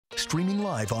Streaming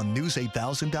live on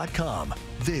News8000.com.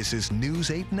 This is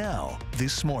News 8 Now,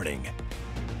 This Morning.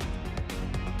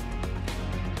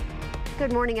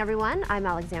 Good morning, everyone. I'm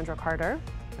Alexandra Carter.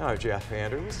 I'm Jeff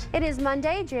Andrews. It is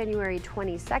Monday, January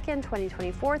 22nd,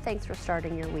 2024. Thanks for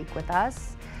starting your week with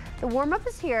us. The warm-up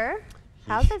is here.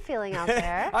 How's it feeling out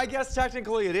there? I guess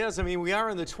technically it is. I mean, we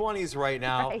are in the 20s right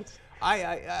now. Right.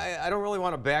 I don't really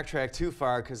want to backtrack too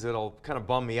far because it'll kind of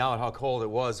bum me out how cold it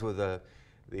was with the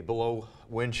below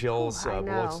wind chills,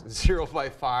 below zero by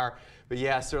far. But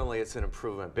yeah, certainly it's an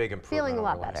improvement, big improvement. Feeling a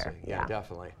lot better. Yeah,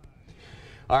 definitely.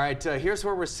 All right, here's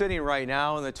where we're sitting right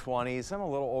now in the 20s. I'm a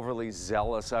little overly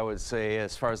zealous, I would say,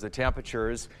 as far as the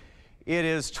temperatures. It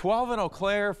is 12 in Eau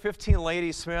Claire, 15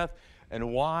 Ladysmith,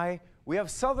 and why? We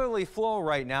have southerly flow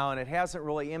right now, and it hasn't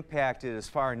really impacted as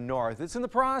far north. It's in the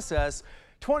process.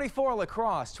 24 La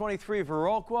Crosse, 23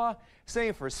 Viroqua,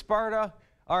 same for Sparta.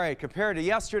 All right, compared to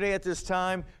yesterday at this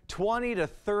time, 20 to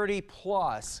 30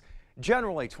 plus.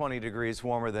 Generally 20 degrees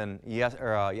warmer than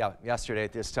yesterday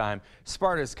at this time.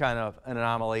 Sparta's kind of an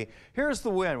anomaly. Here's the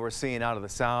wind we're seeing out of the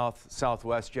south,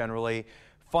 southwest generally,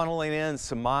 funneling in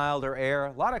some milder air.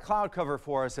 A lot of cloud cover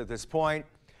for us at this point.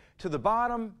 To the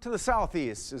bottom, to the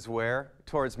southeast is where,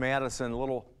 towards Madison, a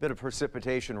little bit of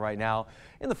precipitation right now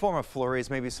in the form of flurries,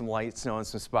 maybe some light snow in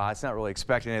some spots. Not really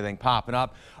expecting anything popping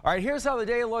up. All right, here's how the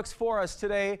day looks for us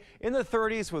today. In the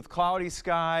 30s with cloudy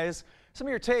skies. Some of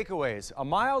your takeaways: a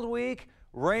mild week,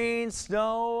 rain,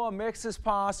 snow, a mix is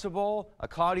possible, a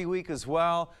cloudy week as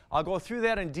well. I'll go through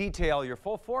that in detail. Your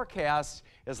full forecast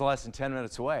is less than 10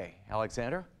 minutes away.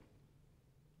 Alexander?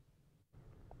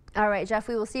 All right, Jeff,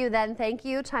 we will see you then. Thank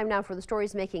you. Time now for the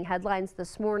stories making headlines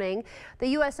this morning. The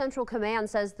U.S. Central Command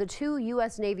says the 2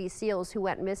 U.S. Navy SEALs who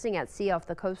went missing at sea off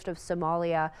the coast of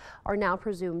Somalia are now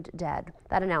presumed dead.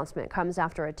 That announcement comes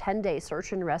after a 10-day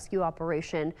search and rescue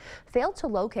operation failed to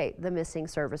locate the missing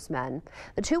servicemen.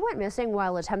 The 2 went missing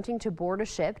while attempting to board a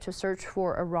ship to search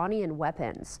for Iranian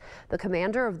weapons. The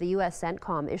commander of the U.S.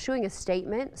 CENTCOM issuing a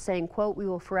statement saying, quote, "We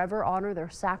will forever honor their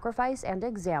sacrifice and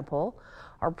example.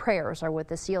 Our prayers are with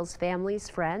the SEALs' families,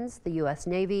 friends, the U.S.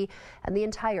 Navy, and the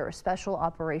entire Special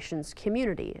Operations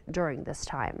community during this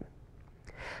time."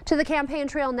 To the campaign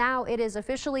trail now, it is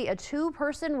officially a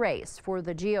 2-person race for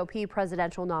the GOP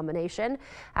presidential nomination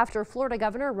after Florida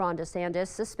Governor Ron DeSantis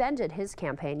suspended his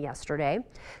campaign yesterday.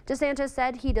 DeSantis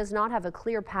said he does not have a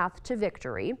clear path to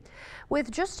victory.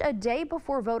 With just a day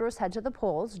before voters head to the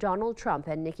polls, Donald Trump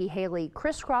and Nikki Haley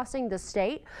crisscrossing the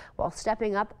state while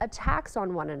stepping up attacks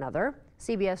on one another.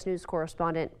 CBS News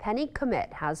correspondent Penny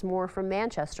Commit has more from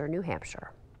Manchester, New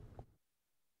Hampshire.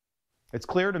 It's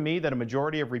clear to me that a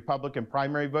majority of Republican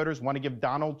primary voters want to give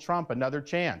Donald Trump another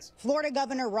chance. Florida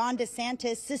Governor Ron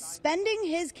DeSantis suspending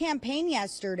his campaign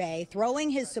yesterday, throwing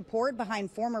his support behind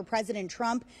former President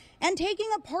Trump and taking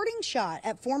a parting shot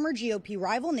at former GOP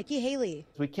rival Nikki Haley.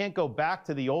 We can't go back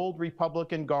to the old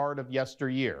Republican guard of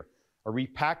yesteryear, a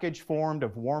repackaged form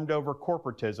of warmed-over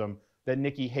corporatism that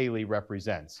Nikki Haley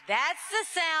represents. That's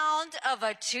the sound of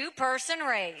a 2-person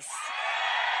race.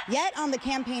 Yet on the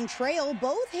campaign trail,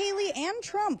 both Haley and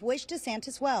Trump wish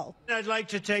DeSantis well. I'd like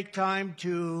to take time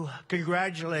to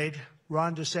congratulate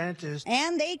Ron DeSantis.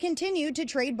 And they continue to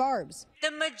trade barbs.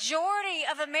 The majority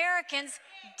of Americans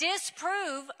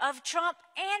disapprove of Trump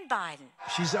and Biden.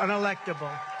 She's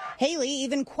unelectable. Haley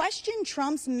even questioned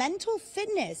Trump's mental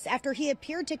fitness after he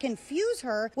appeared to confuse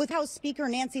her with House Speaker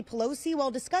Nancy Pelosi while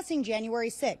discussing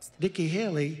January 6th. Nikki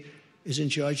Haley is in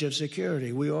charge of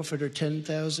security. We offered her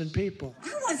 10,000 people.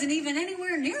 I wasn't even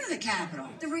anywhere near the Capitol.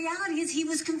 The reality is he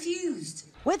was confused.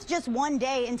 With just one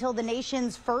day until the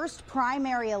nation's first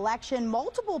primary election,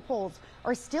 multiple polls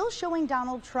are still showing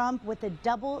Donald Trump with a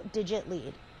double-digit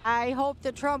lead. I hope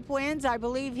that Trump wins. I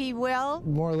believe he will.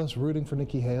 More or less rooting for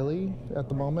Nikki Haley at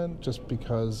the moment, just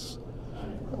because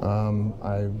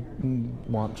I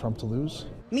want Trump to lose.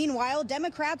 Meanwhile,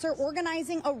 Democrats are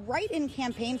organizing a write-in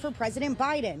campaign for President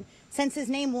Biden, since his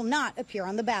name will not appear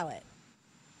on the ballot.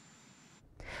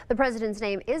 The president's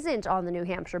name isn't on the New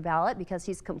Hampshire ballot because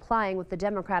he's complying with the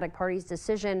Democratic Party's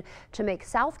decision to make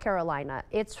South Carolina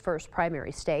its first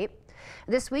primary state.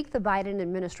 This week, the Biden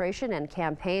administration and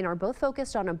campaign are both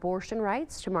focused on abortion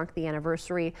rights to mark the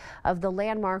anniversary of the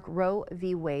landmark Roe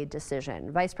v. Wade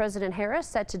decision. Vice President Harris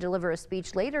set to deliver a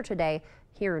speech later today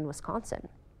here in Wisconsin.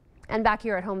 And back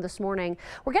here at home this morning,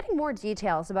 we're getting more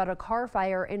details about a car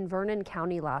fire in Vernon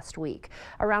County last week.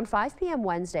 Around 5 p.m.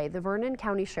 Wednesday, the Vernon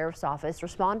County Sheriff's Office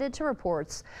responded to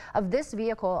reports of this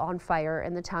vehicle on fire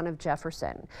in the town of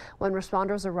Jefferson. When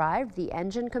responders arrived, the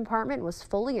engine compartment was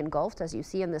fully engulfed, as you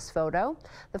see in this photo.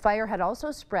 The fire had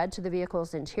also spread to the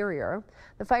vehicle's interior.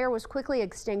 The fire was quickly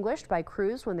extinguished by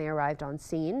crews when they arrived on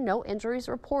scene. No injuries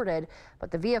reported,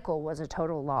 but the vehicle was a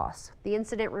total loss. The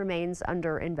incident remains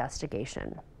under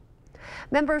investigation.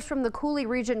 Members from the Cooley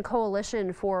Region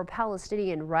Coalition for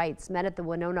Palestinian Rights met at the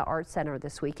Winona Arts Center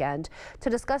this weekend to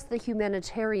discuss the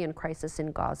humanitarian crisis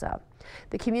in Gaza.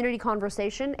 The community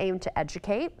conversation aimed to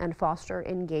educate and foster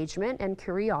engagement and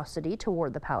curiosity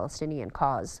toward the Palestinian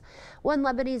cause. One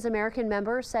Lebanese American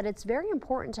member said it's very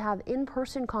important to have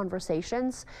in-person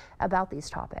conversations about these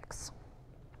topics.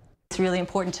 It's really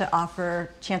important to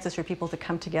offer chances for people to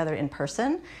come together in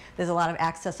person. There's a lot of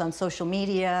access on social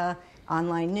media,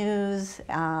 online news.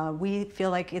 We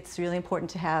feel like it's really important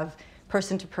to have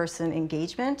person-to-person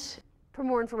engagement. For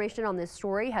more information on this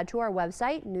story, head to our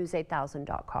website,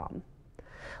 news8000.com.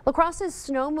 La Crosse's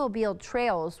snowmobile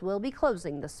trails will be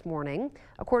closing this morning.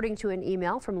 According to an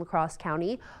email from La Crosse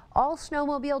County, all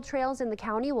snowmobile trails in the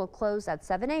county will close at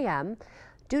 7 a.m.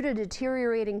 due to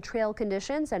deteriorating trail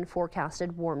conditions and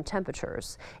forecasted warm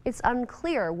temperatures. It's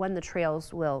unclear when the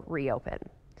trails will reopen.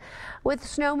 With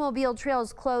snowmobile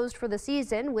trails closed for the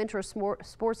season, winter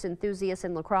sports enthusiasts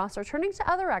in La Crosse are turning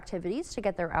to other activities to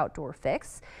get their outdoor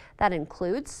fix. That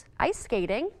includes ice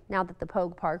skating, now that the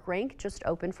Pogue Park rink just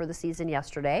opened for the season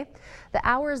yesterday. The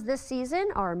hours this season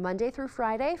are Monday through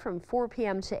Friday from 4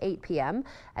 p.m. to 8 p.m.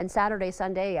 and Saturday,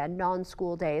 Sunday, and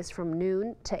non-school days from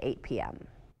noon to 8 p.m.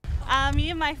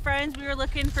 Me and my friends, we were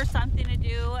looking for something to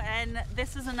do, and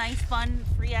this is a nice, fun,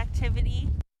 free activity.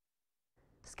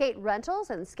 Skate rentals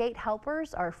and skate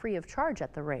helpers are free of charge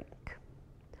at the rink.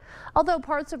 Although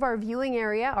parts of our viewing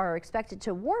area are expected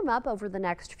to warm up over the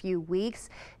next few weeks,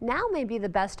 now may be the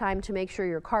best time to make sure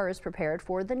your car is prepared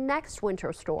for the next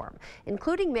winter storm,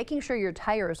 including making sure your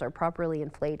tires are properly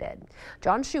inflated.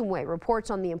 John Shumway reports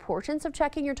on the importance of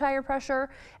checking your tire pressure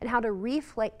and how to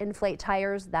inflate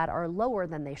tires that are lower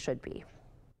than they should be.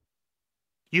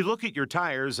 You look at your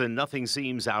tires and nothing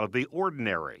seems out of the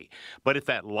ordinary. But if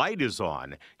that light is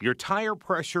on, your tire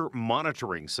pressure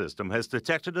monitoring system has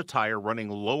detected a tire running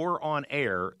lower on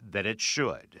air than it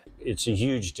should. It's a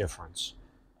huge difference.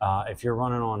 If you're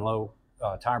running on low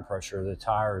tire pressure,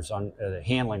 the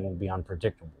handling will be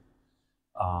unpredictable.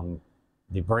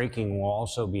 The braking will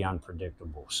also be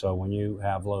unpredictable. So when you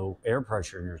have low air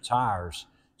pressure in your tires,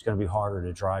 it's going to be harder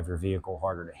to drive your vehicle,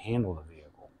 harder to handle the vehicle.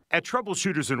 At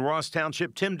Troubleshooters in Ross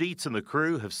Township, Tim Dietz and the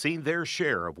crew have seen their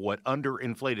share of what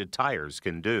underinflated tires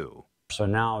can do. So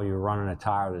now you're running a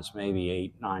tire that's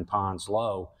maybe 8-9 pounds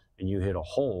low, and you hit a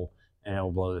hole, and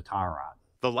it'll blow the tire out.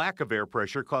 The lack of air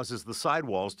pressure causes the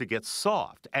sidewalls to get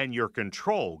soft, and your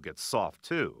control gets soft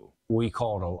too. We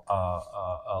call it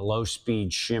a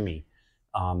low-speed shimmy,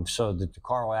 so that the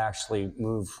car will actually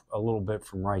move a little bit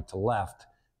from right to left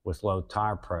with low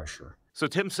tire pressure. So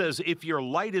Tim says if your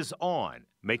light is on,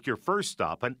 make your first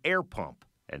stop an air pump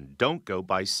and don't go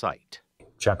by sight.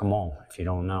 Check them all if you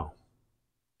don't know.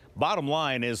 Bottom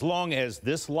line, as long as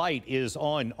this light is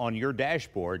on your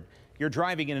dashboard, you're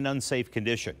driving in an unsafe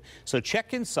condition. So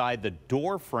check inside the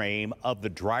door frame of the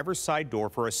driver's side door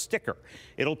for a sticker.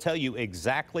 It'll tell you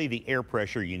exactly the air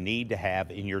pressure you need to have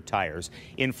in your tires.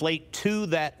 Inflate to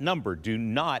that number. Do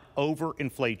not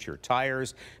overinflate your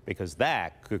tires because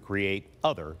that could create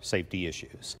other safety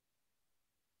issues.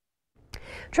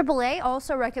 AAA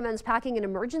also recommends packing an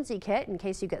emergency kit in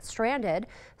case you get stranded.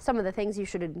 Some of the things you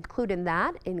should include in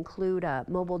that include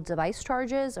mobile device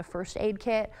charges, a first aid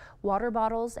kit, water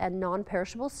bottles, and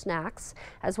non-perishable snacks,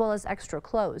 as well as extra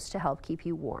clothes to help keep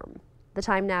you warm. The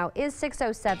time now is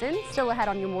 6:07. Still ahead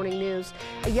on your morning news.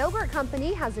 A yogurt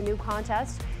company has a new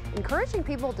contest encouraging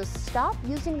people to stop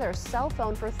using their cell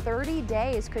phone for 30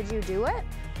 days. Could you do it?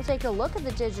 We'll take a look at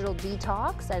the digital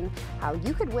detox and how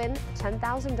you could win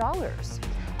 $10,000.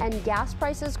 And gas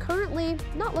prices currently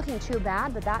not looking too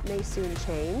bad, but that may soon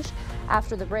change.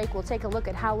 After the break, we'll take a look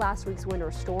at how last week's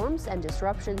winter storms and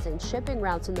disruptions in shipping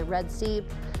routes in the Red Sea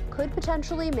could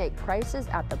potentially make prices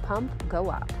at the pump go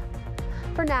up.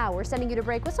 For now, we're sending you to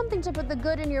break with something to put the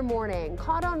good in your morning.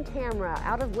 Caught on camera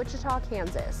out of Wichita,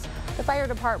 Kansas. The fire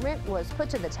department was put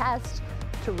to the test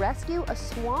to rescue a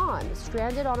swan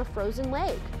stranded on a frozen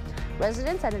lake.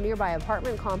 Residents at a nearby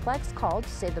apartment complex called to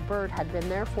say the bird had been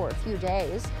there for a few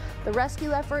days. The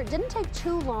rescue effort didn't take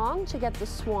too long to get the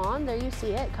swan, there you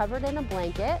see it, covered in a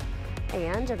blanket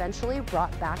and eventually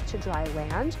brought back to dry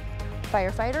land.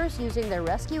 Firefighters using their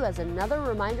rescue as another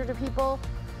reminder to people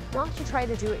not to try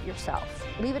to do it yourself.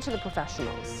 Leave it to the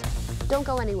professionals. Don't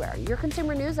go anywhere. Your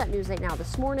consumer news at News 8 Now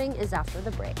this morning is after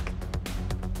the break.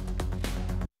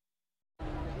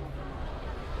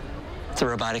 It's a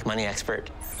robotic money expert.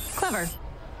 Clever.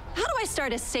 How do I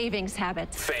start a savings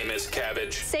habit? Famous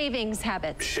cabbage. Savings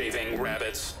habit. Shaving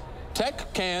rabbits.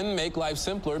 Tech can make life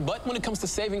simpler, but when it comes to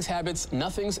savings habits,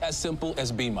 nothing's as simple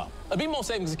as BMO. A BMO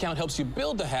savings account helps you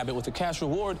build a habit with a cash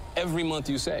reward every month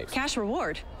you save. Cash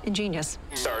reward? Ingenious.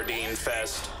 Sardine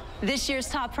Fest. This year's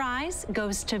top prize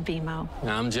goes to BMO.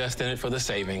 I'm just in it for the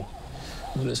saving,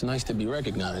 but it's nice to be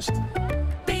recognized.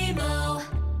 BMO.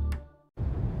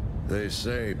 They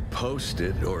say post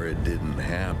it or it didn't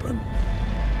happen.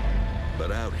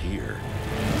 But out here,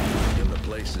 in the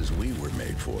places we were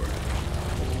made for,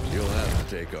 you'll have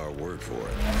to take our word for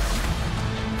it.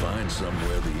 Find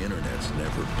somewhere the internet's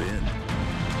never been.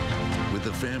 With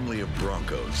the family of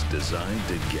Broncos designed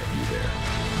to get you there.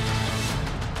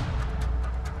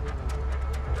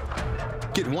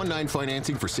 Get 1-9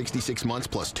 financing for 66 months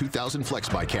plus $2,000 flex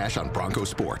by cash on Bronco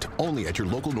Sport. Only at your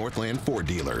local Northland Ford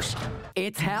dealers.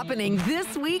 It's happening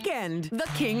this weekend. The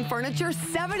King Furniture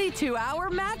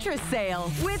 72-hour mattress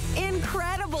sale with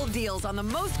incredible deals on the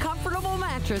most comfortable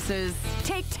mattresses.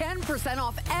 Take 10%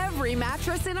 off every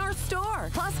mattress in our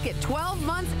store. Plus, get 12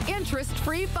 months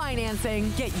interest-free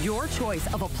financing. Get your choice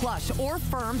of a plush or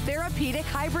firm Therapeutic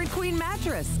Hybrid Queen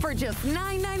mattress for just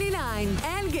 $9.99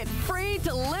 and get free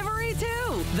delivery too.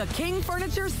 The King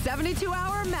Furniture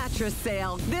 72-hour mattress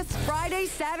sale this Friday,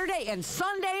 Saturday, and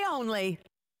Sunday only.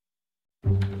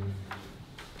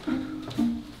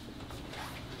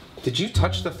 Did you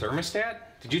touch the thermostat?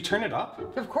 Did you turn it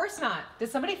up? Of course not. Did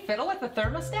somebody fiddle with the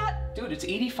thermostat? Dude, it's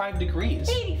 85 degrees.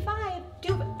 85? Do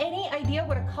you have any idea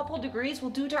what a couple degrees will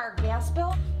do to our gas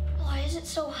bill? Why is it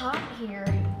so hot here?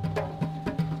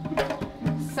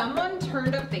 Someone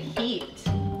turned up the heat.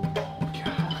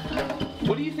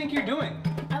 What do you think you're doing?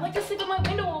 I like to sleep with my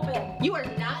window open. You are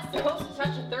not supposed to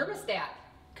touch the thermostat.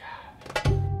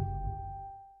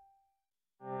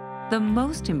 The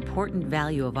most important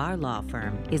value of our law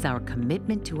firm is our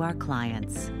commitment to our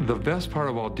clients. The best part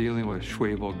about dealing with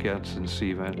Schwebel, Getz, and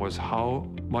Sievent was how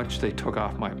much they took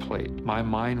off my plate. My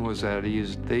mind was at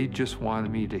ease. They just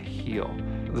wanted me to heal.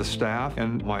 The staff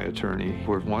and my attorney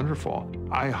were wonderful.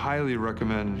 I highly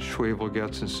recommend Schwebel,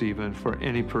 Getz, and Sievent for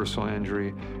any personal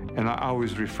injury, and I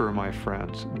always refer my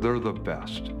friends. They're the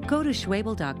best. Go to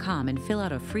Schwebel.com and fill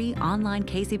out a free online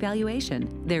case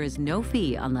evaluation. There is no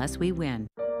fee unless we win.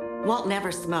 Walt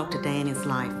never smoked a day in his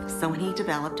life, so when he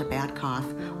developed a bad cough,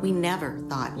 we never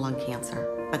thought lung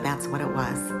cancer, but that's what it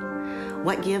was.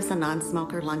 What gives a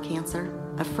non-smoker lung cancer?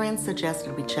 A friend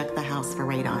suggested we check the house for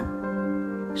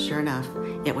radon. Sure enough,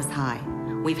 it was high.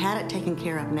 We've had it taken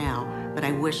care of now, but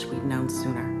I wish we'd known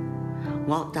sooner.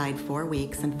 Walt died 4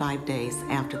 weeks and 5 days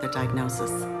after the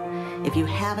diagnosis. If you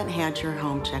haven't had your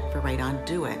home checked for radon,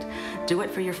 do it. Do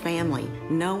it for your family.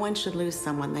 No one should lose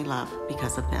someone they love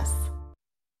because of this.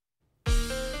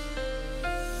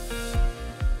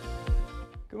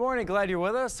 Good morning, glad you're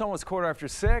with us. Almost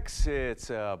 6:15. It's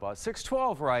about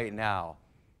 6:12 right now.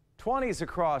 20s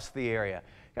across the area.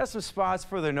 Got some spots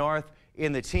further north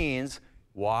in the teens.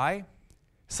 Why?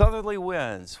 Southerly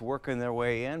winds working their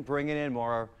way in, bringing in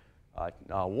more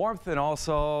warmth and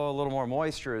also a little more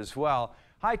moisture as well.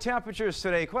 High temperatures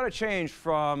today, quite a change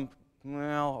from,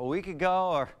 well, a week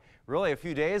ago or really a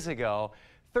few days ago.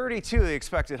 32 the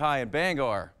expected high in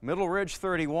Bangor. Middle Ridge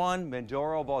 31,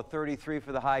 Mindoro about 33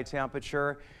 for the high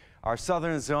temperature. Our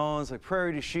southern zones like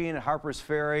Prairie du Chien, Harpers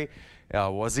Ferry,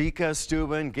 Wazeeka,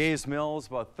 Steuben, Gaze Mills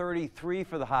about 33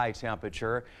 for the high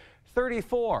temperature.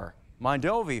 34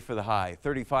 Mondovi for the high,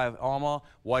 35 Alma,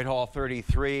 Whitehall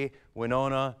 33,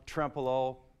 Winona,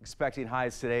 Trempealeau expecting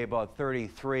highs today about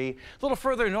 33. A little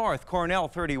further north, Cornell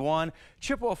 31,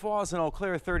 Chippewa Falls and Eau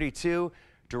Claire 32.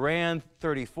 Durand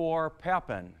 34,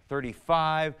 Pepin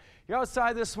 35. You're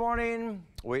outside this morning,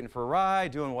 waiting for a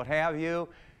ride, doing what have you.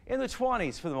 In the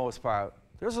 20s for the most part.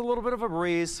 There's a little bit of a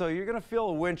breeze, so you're going to feel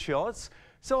a wind chill. It's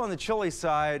still on the chilly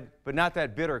side, but not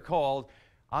that bitter cold.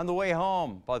 On the way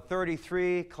home, about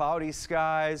 33, cloudy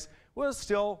skies, with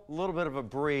still a little bit of a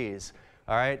breeze.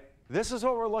 All right, this is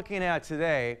what we're looking at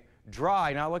today.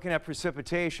 Dry, not looking at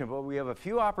precipitation, but we have a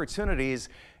few opportunities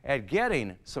at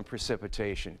getting some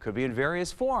precipitation. Could be in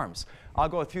various forms. I'll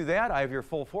go through that. I have your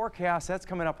full forecast. That's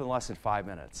coming up in less than 5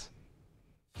 minutes.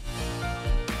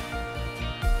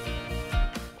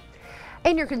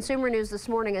 In your consumer news this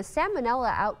morning, a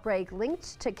salmonella outbreak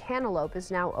linked to cantaloupe is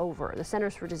now over. The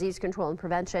Centers for Disease Control and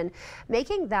Prevention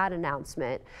making that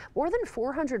announcement. More than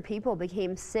 400 people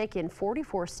became sick in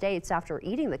 44 states after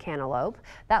eating the cantaloupe.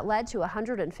 That led to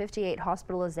 158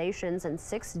 hospitalizations and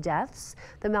 6 deaths.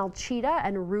 The Malchita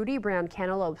and Rudy brand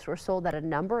cantaloupes were sold at a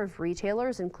number of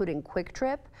retailers, including Quick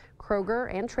Trip,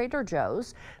 Kroger, and Trader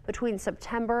Joe's, between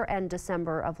September and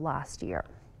December of last year.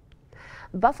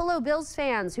 Buffalo Bills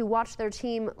fans who watched their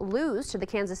team lose to the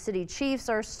Kansas City Chiefs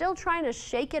are still trying to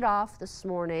shake it off this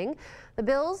morning. The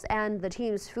Bills and the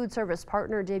team's food service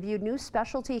partner debuted new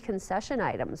specialty concession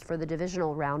items for the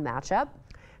divisional round matchup.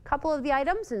 A couple of the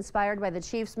items inspired by the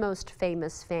Chiefs' most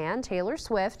famous fan, Taylor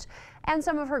Swift, and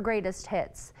some of her greatest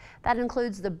hits. That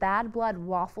includes the Bad Blood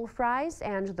waffle fries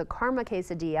and the Karma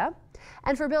quesadilla.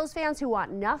 And for Bills fans who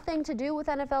want nothing to do with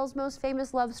NFL's most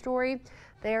famous love story,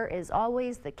 there is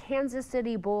always the Kansas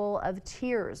City Bowl of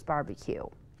Tears barbecue.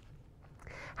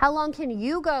 How long can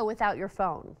you go without your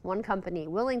phone? One company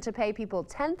willing to pay people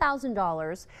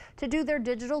 $10,000 to do their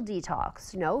digital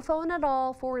detox. No phone at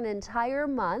all for an entire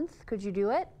month. Could you do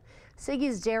it?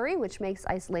 Siggy's Dairy, which makes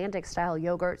Icelandic-style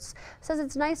yogurts, says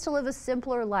it's nice to live a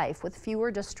simpler life with fewer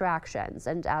distractions.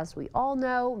 And as we all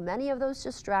know, many of those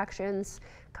distractions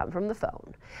come from the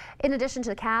phone. In addition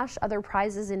to cash, other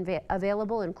prizes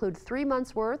available include 3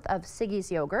 months worth of Siggy's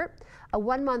yogurt, a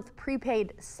 1-month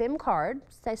prepaid SIM card,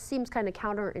 that seems kind of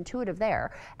counterintuitive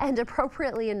there, and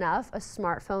appropriately enough, a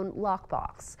smartphone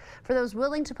lockbox. For those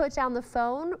willing to put down the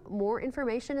phone, more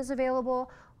information is available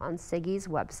on Siggy's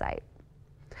website.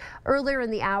 Earlier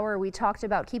in the hour, we talked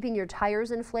about keeping your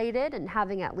tires inflated and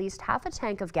having at least half a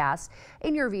tank of gas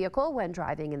in your vehicle when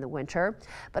driving in the winter.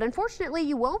 But unfortunately,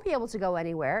 you won't be able to go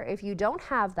anywhere if you don't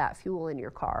have that fuel in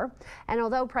your car. And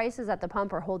although prices at the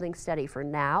pump are holding steady for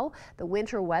now, the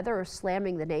winter weather is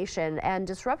slamming the nation, and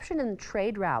disruption in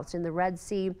trade routes in the Red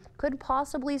Sea could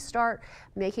possibly start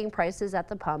making prices at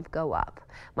the pump go up.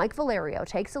 Mike Valerio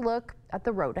takes a look at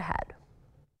the road ahead.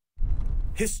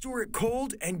 Historic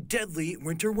cold and deadly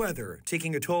winter weather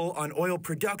taking a toll on oil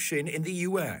production in the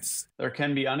U.S. There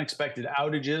can be unexpected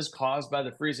outages caused by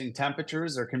the freezing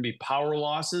temperatures. There can be power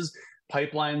losses.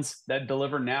 Pipelines that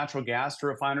deliver natural gas to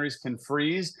refineries can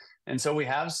freeze. And so we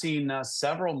have seen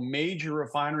several major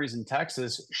refineries in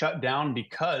Texas shut down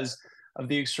because of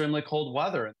the extremely cold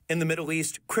weather. In the Middle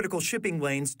East, critical shipping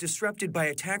lanes disrupted by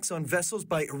attacks on vessels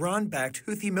by Iran-backed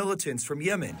Houthi militants from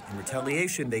Yemen in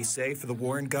retaliation, they say, for the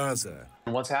war in Gaza.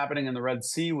 And what's happening in the Red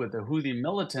Sea with the Houthi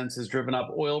militants has driven up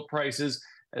oil prices.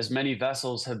 As many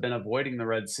vessels have been avoiding the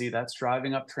Red Sea, that's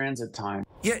driving up transit time.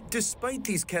 Yet, despite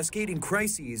these cascading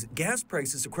crises, gas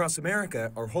prices across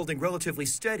America are holding relatively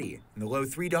steady in the low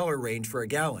 $3 range for a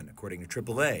gallon, according to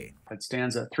AAA. It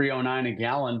stands at $3.09 a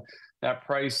gallon. That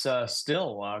price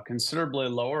still considerably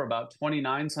lower, about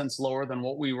 29 cents lower than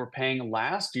what we were paying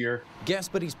last year. Gas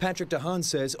Buddy's Patrick DeHaan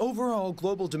says overall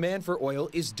global demand for oil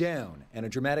is down, and a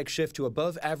dramatic shift to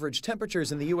above average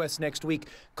temperatures in the U.S. next week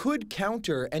could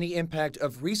counter any impact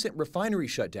of recent refinery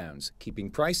shutdowns, keeping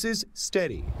prices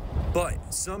steady.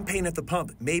 But some pain at the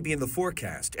pump may be in the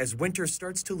forecast as winter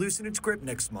starts to loosen its grip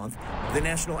next month. The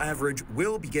national average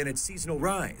will begin its seasonal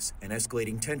rise, and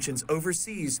escalating tensions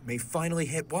overseas may finally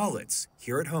hit wallets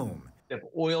here at home. If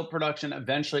oil production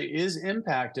eventually is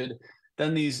impacted,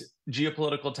 then these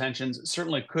geopolitical tensions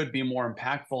certainly could be more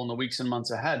impactful in the weeks and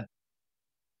months ahead.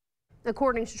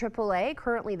 According to AAA,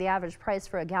 currently the average price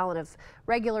for a gallon of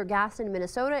regular gas in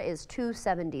Minnesota is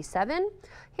 $2.77.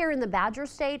 Here in the Badger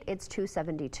State, it's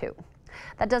 $2.72.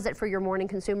 That does it for your morning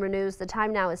consumer news. The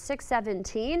time now is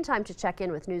 6:17. Time to check in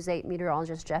with News 8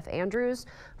 meteorologist Jeff Andrews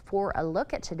for a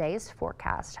look at today's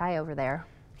forecast. Hi over there.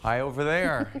 Hi over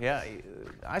there. Yeah,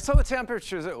 I saw the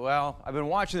temperatures. Well, I've been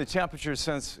watching the temperatures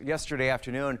since yesterday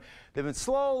afternoon. They've been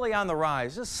slowly on the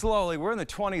rise, just slowly. We're in the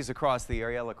 20s across the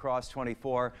area. La Crosse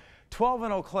 24, 12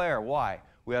 in Eau Claire. Why?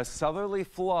 We have southerly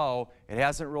flow. It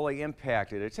hasn't really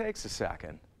impacted. It takes a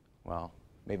second. Well,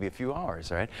 maybe a few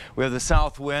hours, right? We have the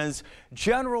south winds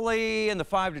generally in the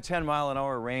 5 to 10 mile an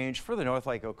hour range. Further north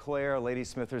like Eau Claire,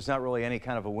 Ladysmith, there's not really any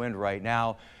kind of a wind right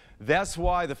now. That's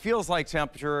why the feels like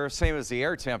temperature, same as the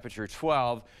air temperature,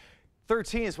 12.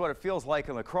 13 is what it feels like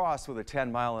in La Crosse with a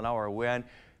 10 mile an hour wind.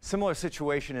 Similar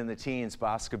situation in the teens,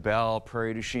 Boscobel,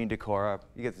 Prairie du Chien, Decorah.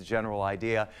 You get the general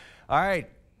idea. All right,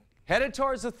 headed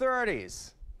towards the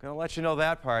 30s. Gonna let you know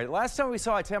that part. Last time we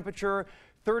saw a temperature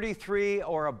 33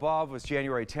 or above was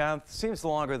January 10th. Seems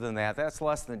longer than that. That's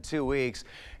less than 2 weeks.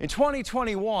 In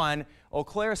 2021, Eau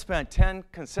Claire spent 10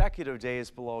 consecutive days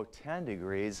below 10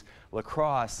 degrees. La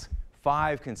Crosse,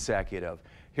 5 consecutive.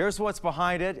 Here's what's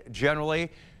behind it. Generally,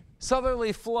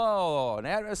 Southerly flow, an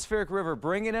atmospheric river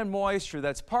bringing in moisture.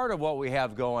 That's part of what we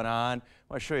have going on. I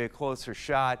want to show you a closer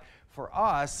shot. For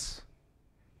us,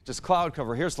 just cloud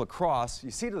cover. Here's La Crosse. You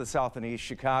see to the south and east,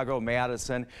 Chicago,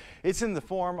 Madison. It's in the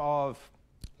form of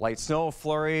light snow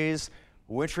flurries,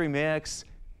 wintry mix,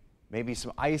 maybe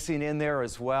some icing in there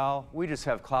as well. We just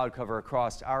have cloud cover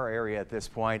across our area at this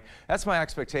point. That's my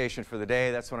expectation for the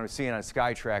day. That's what I'm seeing on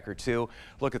Sky Tracker too.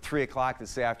 Look at 3 o'clock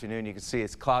this afternoon. You can see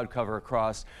it's cloud cover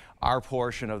across our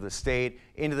portion of the state.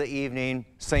 Into the evening,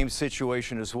 same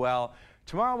situation as well.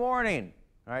 Tomorrow morning,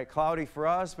 all right, cloudy for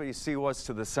us, but you see what's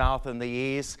to the south and the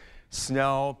east.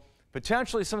 Snow,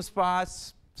 potentially some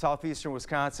spots. Southeastern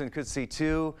Wisconsin could see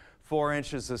 2-4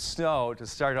 inches of snow to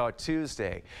start out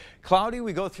Tuesday. Cloudy,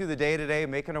 we go through the day today,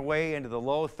 making our way into the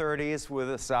low 30s with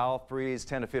a south breeze,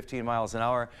 10 to 15 miles an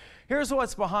hour. Here's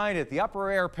what's behind it, the upper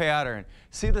air pattern.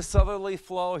 See the southerly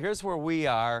flow? Here's where we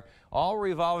are, all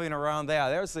revolving around that.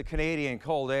 There's the Canadian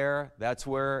cold air. That's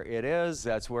where it is.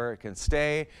 That's where it can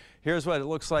stay. Here's what it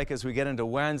looks like as we get into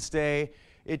Wednesday.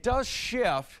 It does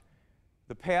shift.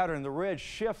 The pattern, the ridge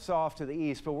shifts off to the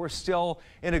east, but we're still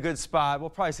in a good spot. We'll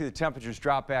probably see the temperatures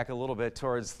drop back a little bit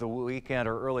towards the weekend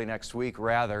or early next week,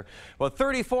 rather. But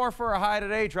 34 for a high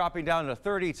today, dropping down to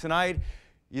 30 tonight.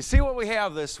 You see what we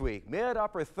have this week.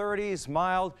 Mid-upper 30s,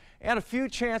 mild, and a few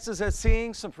chances at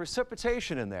seeing some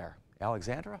precipitation in there.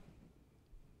 Alexandra?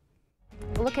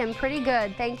 Looking pretty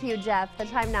good. Thank you, Jeff. The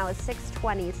time now is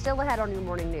 6:20. Still ahead on your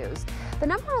morning news. The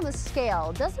number on the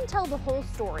scale doesn't tell the whole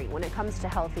story when it comes to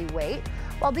healthy weight.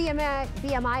 While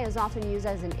BMI is often used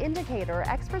as an indicator,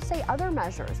 experts say other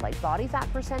measures like body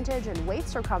fat percentage and waist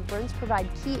circumference provide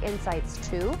key insights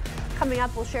too. Coming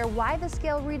up, we'll share why the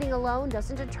scale reading alone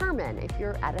doesn't determine if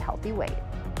you're at a healthy weight.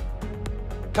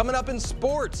 Coming up in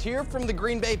sports, hear from the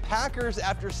Green Bay Packers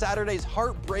after Saturday's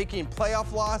heartbreaking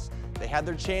playoff loss. They had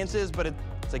their chances, but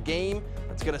it's a game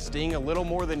that's going to sting a little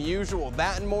more than usual.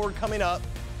 That and more coming up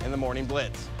in the Morning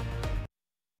Blitz.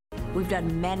 We've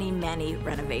done many, many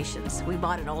renovations. We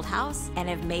bought an old house and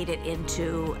have made it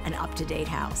into an up-to-date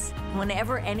house.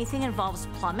 Whenever anything involves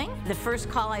plumbing, the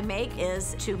first call I make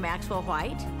is to Maxwell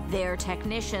White. Their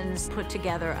technicians put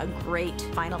together a great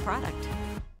final product.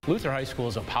 Luther High School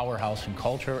is a powerhouse in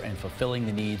culture and fulfilling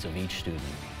the needs of each student.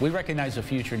 We recognize the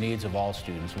future needs of all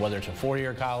students, whether it's a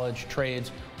four-year college,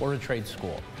 trades, or a trade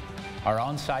school. Our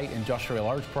on-site industrial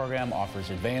arts program offers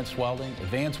advanced welding,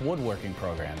 advanced woodworking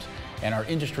programs, and our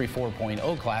Industry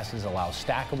 4.0 classes allow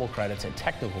stackable credits at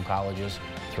technical colleges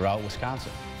throughout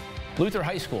Wisconsin. Luther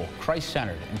High School,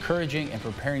 Christ-centered, encouraging and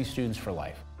preparing students for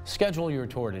life. Schedule your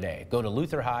tour today. Go to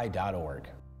lutherhigh.org.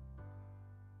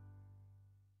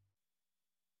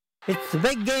 It's the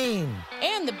big game.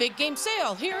 And the big game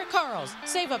sale here at Carl's.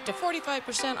 Save up to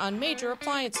 45% on major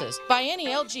appliances. Buy any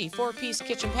LG 4-piece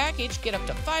kitchen package, get up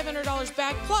to $500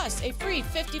 back, plus a free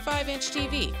 55-inch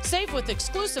TV. Save with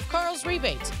exclusive Carl's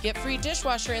rebates. Get free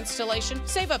dishwasher installation.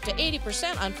 Save up to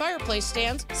 80% on fireplace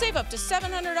stands. Save up to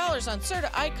 $700 on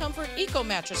Serta iComfort Eco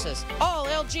mattresses. All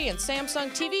LG and Samsung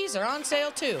TVs are on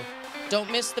sale too. Don't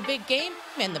miss the big game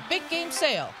and the big game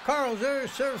sale. Carl's Air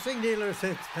Servicing Dealer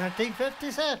since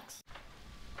 1956.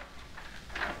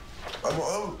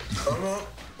 Hold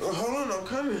on, I'm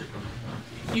coming.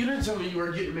 You didn't tell me you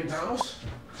were getting McDonald's.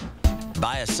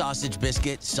 Buy a sausage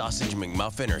biscuit, sausage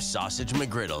McMuffin, or sausage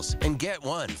McGriddles and get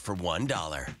one for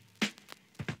 $1.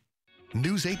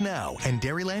 News 8 Now and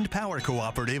Dairyland Power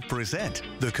Cooperative present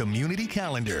the Community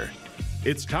Calendar.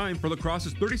 It's time for La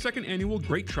Crosse's 32nd annual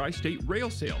Great Tri-State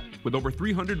Rail Sale, with over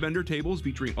 300 vendor tables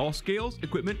featuring all scales,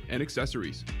 equipment, and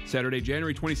accessories. Saturday,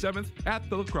 January 27th at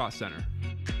the La Crosse Center.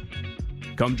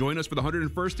 Come join us for the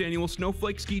 101st annual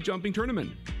Snowflake Ski Jumping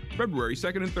Tournament, February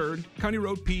 2nd and 3rd, County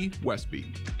Road P,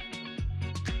 Westby.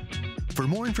 For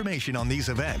more information on these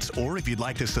events, or if you'd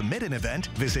like to submit an event,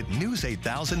 visit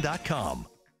news8000.com.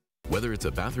 Whether it's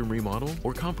a bathroom remodel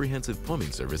or comprehensive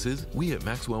plumbing services, we at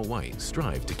Maxwell White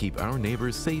strive to keep our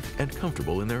neighbors safe and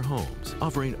comfortable in their homes,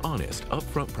 offering honest,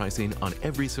 upfront pricing on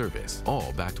every service,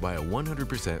 all backed by a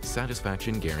 100%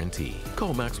 satisfaction guarantee.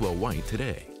 Call Maxwell White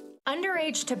today.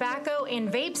 Underage tobacco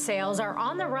and vape sales are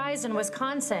on the rise in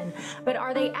Wisconsin, but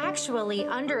are they actually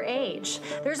underage?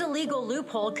 There's a legal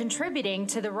loophole contributing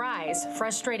to the rise,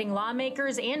 frustrating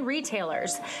lawmakers and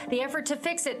retailers. The effort to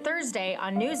fix it Thursday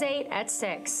on News 8 at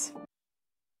 6.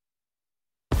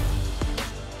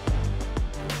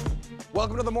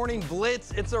 Welcome to the Morning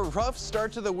Blitz. It's a rough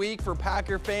start to the week for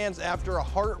Packer fans after a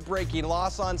heartbreaking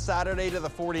loss on Saturday to the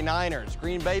 49ers.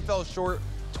 Green Bay fell short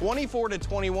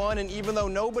 24-21, and even though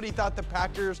nobody thought the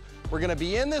Packers were going to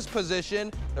be in this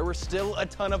position, there were still a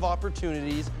ton of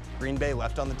opportunities Green Bay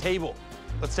left on the table.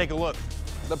 Let's take a look.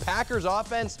 The Packers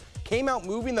offense came out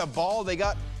moving the ball. They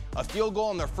got a field goal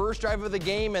on their first drive of the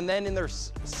game, and then in their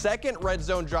second red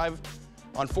zone drive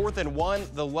on 4th and 1,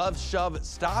 the Love shove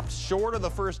stopped short of the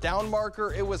first down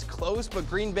marker. It was close, but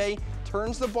Green Bay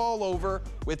turns the ball over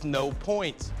with no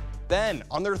points. Then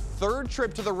on their third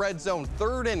trip to the red zone,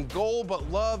 3rd and goal,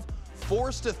 but Love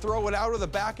forced to throw it out of the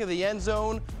back of the end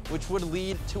zone, which would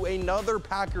lead to another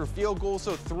Packer field goal.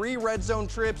 So 3 red zone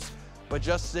trips, but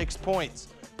just 6 points.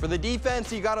 For the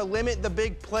defense, you got to limit the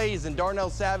big plays, and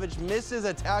Darnell Savage misses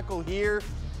a tackle here,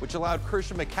 which allowed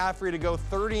Christian McCaffrey to go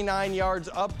 39 yards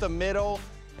up the middle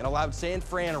and allowed San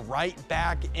Fran right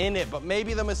back in it. But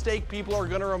maybe the mistake people are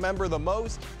going to remember the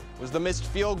most was the missed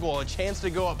field goal, a chance to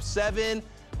go up 7,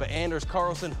 but Anders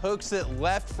Carlson hooks it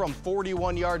left from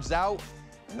 41 yards out,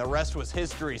 and the rest was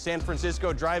history. San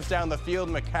Francisco drives down the field,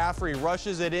 McCaffrey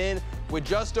rushes it in with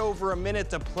just over a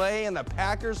minute to play, and the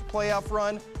Packers' playoff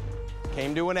run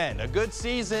came to an end. A good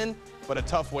season, but a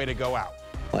tough way to go out.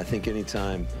 I think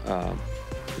anytime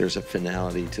there's a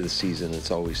finality to the season,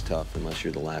 it's always tough unless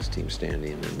you're the last team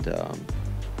standing. And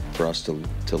for us to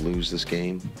lose this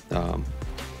game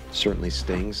certainly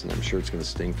stings, and I'm sure it's going to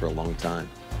sting for a long time.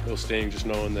 It'll sting just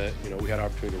knowing that, you know, we had an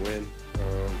opportunity to win.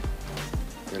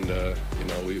 And you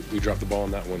know, we dropped the ball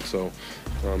on that one. So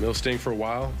it'll sting for a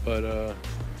while, but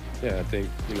yeah, I think,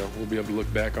 you know, we'll be able to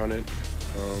look back on it,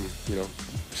 you know,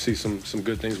 see some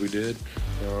good things we did,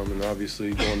 and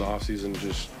obviously go in the offseason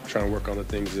just trying to work on the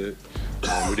things that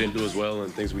we didn't do as well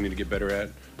and things we need to get better at.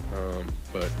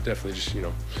 But definitely just, you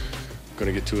know, going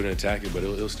to get to it and attack it, but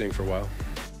it'll sting for a while.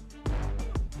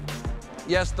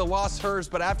 Yes, the loss hurts,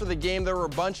 but after the game, there were a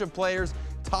bunch of players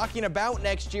talking about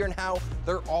next year and how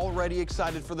they're already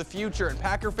excited for the future. And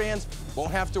Packer fans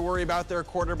won't have to worry about their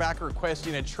quarterback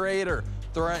requesting a trade or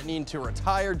threatening to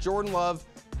retire. Jordan Love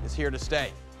is here to stay.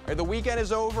 All right, the weekend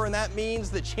is over, and that means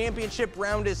the championship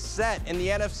round is set. In the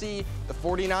NFC, the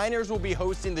 49ers will be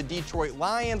hosting the Detroit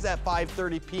Lions at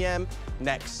 5:30 p.m.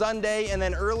 next Sunday. And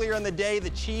then earlier in the day,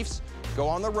 the Chiefs go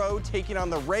on the road, taking on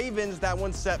the Ravens. That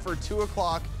one's set for 2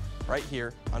 o'clock right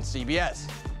here on CBS.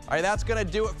 All right, that's going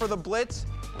to do it for the Blitz.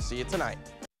 We'll see you tonight.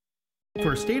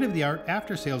 For a state-of-the-art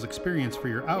after-sales experience for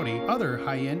your Audi, other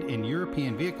high-end and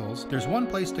European vehicles, there's one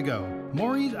place to go,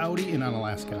 Maury's Audi in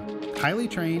Unalaska. Highly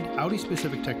trained,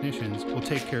 Audi-specific technicians will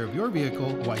take care of your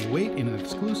vehicle while you wait in an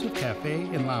exclusive cafe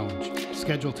and lounge.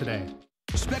 Schedule today.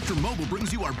 Spectrum Mobile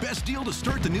brings you our best deal to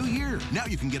start the new year. Now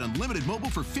you can get unlimited mobile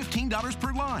for $15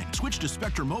 per line. Switch to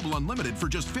Spectrum Mobile Unlimited for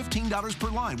just $15 per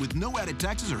line with no added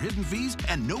taxes or hidden fees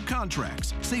and no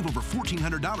contracts. Save over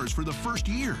 $1,400 for the first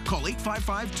year. Call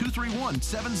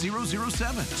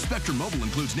 855-231-7007. Spectrum Mobile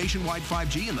includes nationwide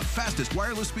 5G and the fastest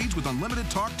wireless speeds with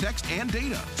unlimited talk, text, and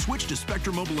data. Switch to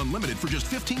Spectrum Mobile Unlimited for just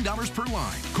 $15 per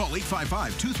line. Call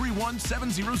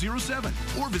 855-231-7007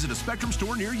 or visit a Spectrum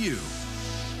store near you.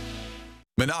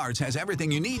 Menards has everything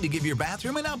you need to give your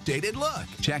bathroom an updated look.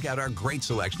 Check out our great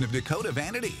selection of Dakota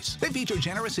vanities. They feature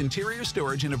generous interior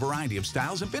storage in a variety of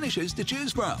styles and finishes to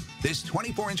choose from. This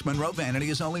 24-inch Monroe vanity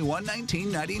is only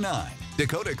 $119.99.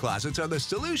 Dakota closets are the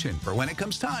solution for when it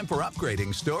comes time for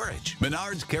upgrading storage.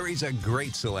 Menards carries a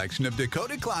great selection of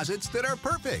Dakota closets that are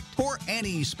perfect for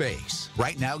any space.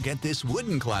 Right now, get this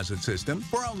wooden closet system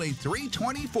for only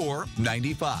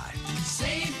 $324.95.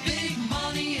 Save big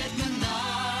money at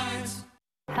Menards.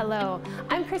 Hello,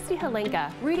 I'm Christy Halenka,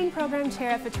 Reading Program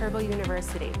Chair at Viterbo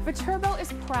University. Viterbo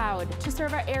is proud to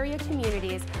serve our area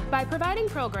communities by providing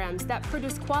programs that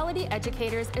produce quality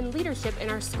educators and leadership in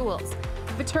our schools.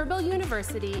 Viterbo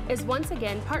University is once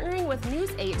again partnering with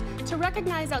News 8 to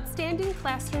recognize outstanding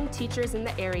classroom teachers in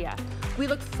the area. We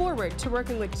look forward to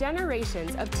working with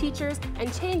generations of teachers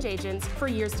and change agents for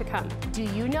years to come. Do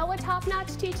you know a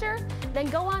top-notch teacher? Then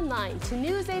go online to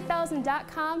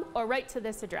news8000.com or write to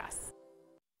this address.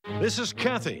 This is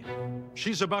Kathy.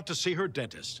 She's about to see her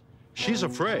dentist. She's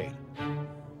afraid.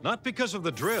 Not because of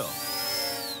the drill,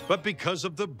 but because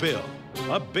of the bill.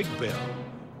 A big bill.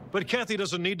 But Kathy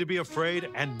doesn't need to be afraid,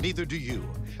 and neither do you,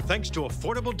 thanks to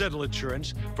affordable dental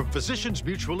insurance from Physicians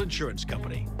Mutual Insurance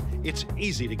Company. It's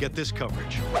easy to get this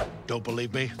coverage. Don't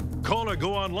believe me? Call or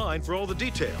go online for all the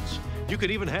details. You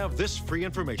could even have this free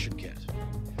information kit.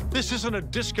 This isn't a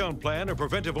discount plan or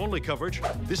preventive-only coverage.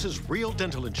 This is real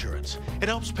dental insurance. It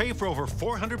helps pay for over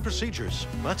 400 procedures.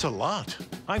 That's a lot.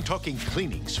 I'm talking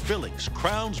cleanings, fillings,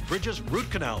 crowns, bridges, root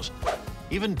canals,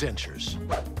 even dentures.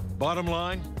 Bottom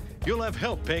line, you'll have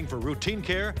help paying for routine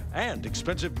care and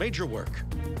expensive major work.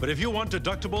 But if you want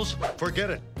deductibles, forget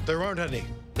it. There aren't any.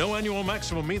 No annual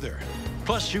maximum either.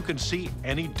 Plus, you can see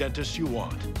any dentist you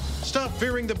want. Stop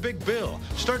fearing the big bill.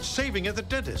 Start saving at the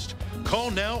dentist. Call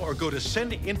now or go to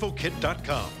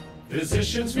sendinfokit.com.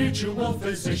 Physicians Mutual,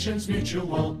 Physicians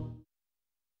Mutual.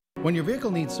 When your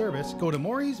vehicle needs service, go to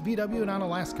Maury's VW in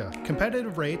Onalaska.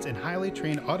 Competitive rates and highly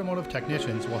trained automotive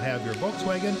technicians will have your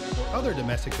Volkswagen or other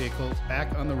domestic vehicles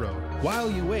back on the road. While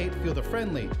you wait, feel the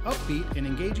friendly, upbeat, and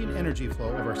engaging energy flow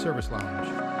of our service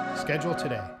lounge. Schedule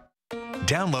today.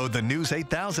 Download the News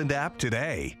 8000 app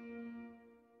today.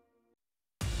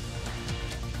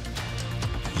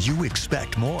 You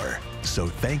expect more, so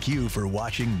thank you for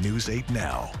watching News 8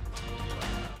 Now.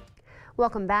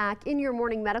 Welcome back. In your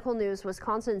morning medical news,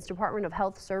 Wisconsin's Department of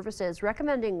Health Services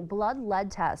recommending blood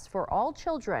lead tests for all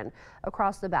children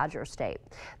across the Badger State.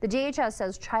 The DHS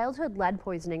says childhood lead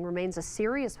poisoning remains a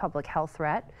serious public health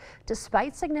threat.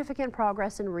 Despite significant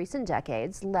progress in recent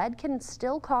decades, lead can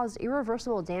still cause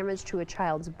irreversible damage to a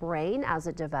child's brain as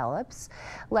it develops.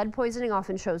 Lead poisoning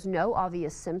often shows no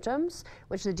obvious symptoms,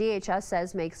 which the DHS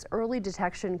says makes early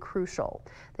detection crucial.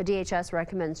 The DHS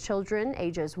recommends children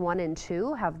ages 1 and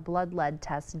 2 have blood lead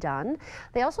tests done.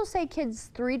 They also say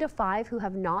kids 3 to 5 who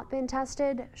have not been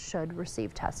tested should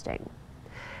receive testing.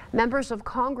 Members of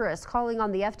Congress calling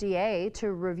on the FDA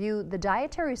to review the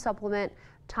dietary supplement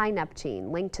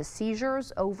Tyneptine, linked to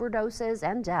seizures, overdoses,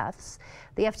 and deaths.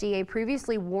 The FDA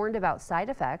previously warned about side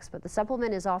effects, but the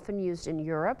supplement is often used in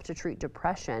Europe to treat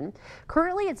depression.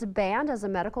 Currently, it's banned as a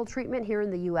medical treatment here in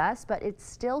the U.S., but it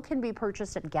still can be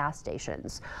purchased at gas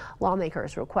stations.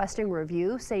 Lawmakers requesting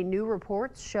review say new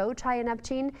reports show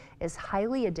Tyneptine is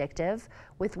highly addictive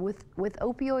with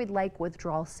opioid-like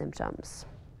withdrawal symptoms.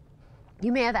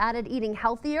 You may have added eating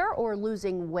healthier or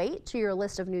losing weight to your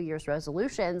list of New Year's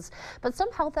resolutions, but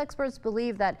some health experts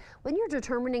believe that when you're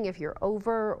determining if you're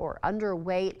over or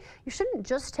underweight, you shouldn't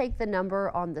just take the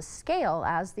number on the scale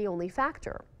as the only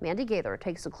factor. Mandy Gaither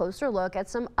takes a closer look at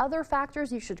some other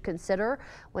factors you should consider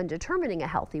when determining a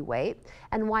healthy weight,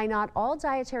 and why not all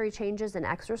dietary changes and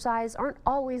exercise aren't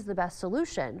always the best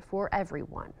solution for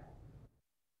everyone.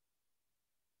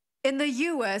 In the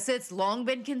U.S., it's long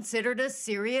been considered a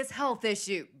serious health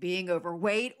issue. Being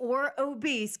overweight or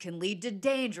obese can lead to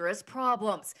dangerous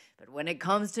problems. But when it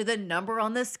comes to the number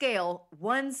on the scale,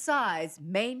 one size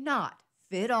may not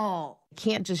fit all. You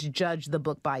can't just judge the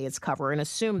book by its cover and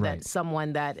assume that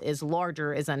someone that is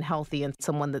larger is unhealthy and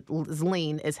someone that is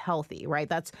lean is healthy, right?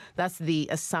 That's the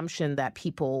assumption that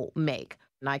people make.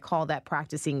 And I call that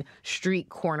practicing street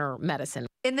corner medicine.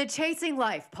 In the Chasing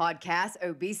Life podcast,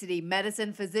 obesity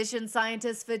medicine physician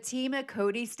scientist Fatima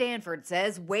Cody Stanford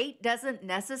says weight doesn't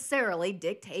necessarily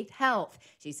dictate health.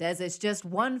 She says it's just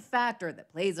one factor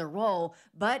that plays a role,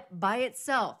 but by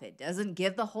itself, it doesn't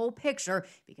give the whole picture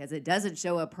because it doesn't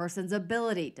show a person's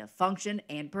ability to function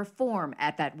and perform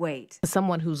at that weight.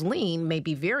 Someone who's lean may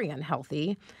be very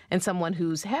unhealthy, and someone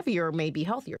who's heavier may be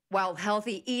healthier. While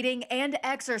healthy eating and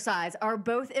exercise are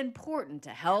both important to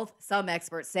health, some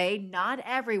experts say not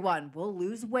everyone will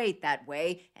lose weight that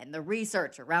way, and the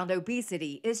research around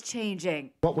obesity is changing.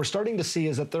 What we're starting to see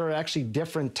is that there are actually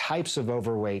different types of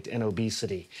overweight and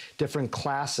obesity, different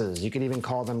classes. You could even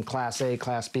call them Class A,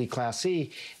 Class B, Class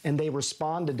C, and they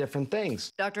respond to different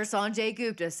things. Dr. Sanjay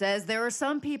Gupta says there are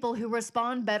some people who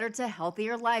respond better to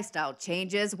healthier lifestyle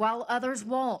changes while others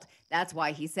won't. That's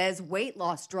why he says weight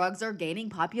loss drugs are gaining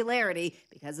popularity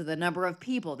because of the number of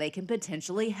people they can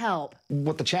potentially help.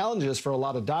 What the challenge is for a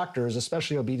lot of doctors,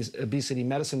 especially obesity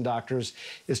medicine doctors,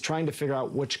 is trying to figure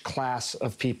out which class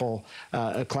of people,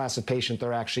 a class of patient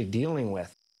they're actually dealing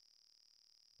with.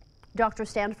 Dr.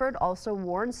 Stanford also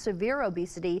warns severe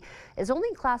obesity is only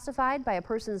classified by a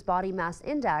person's body mass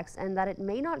index and that it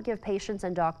may not give patients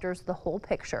and doctors the whole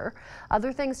picture.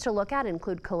 Other things to look at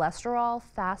include cholesterol,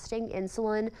 fasting,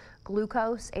 insulin,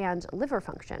 glucose, and liver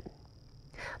function.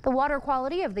 The water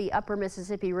quality of the Upper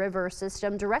Mississippi River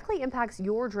system directly impacts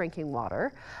your drinking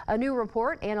water. A new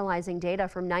report analyzing data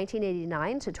from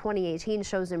 1989 to 2018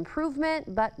 shows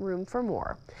improvement, but room for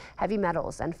more. Heavy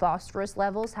metals and phosphorus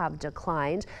levels have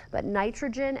declined, but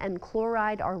nitrogen and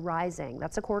chloride are rising.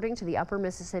 That's according to the Upper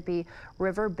Mississippi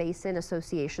River Basin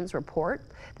Association's report.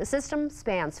 The system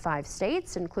spans 5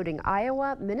 states, including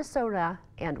Iowa, Minnesota,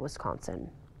 and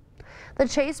Wisconsin. The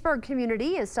Chaseburg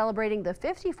community is celebrating the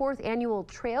 54th annual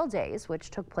Trail Days, which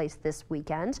took place this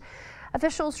weekend.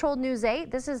 Officials told News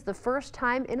 8 this is the first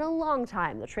time in a long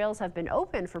time the trails have been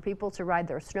open for people to ride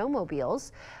their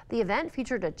snowmobiles. The event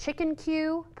featured a chicken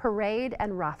queue, parade,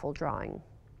 and raffle drawing.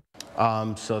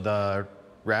 So the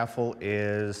raffle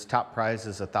is, top prize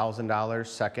is $1,000,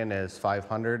 second is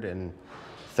 $500, and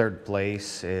third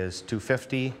place is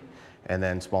 $250, and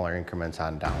then smaller increments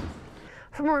on down.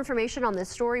 For more information on this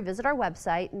story, visit our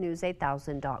website,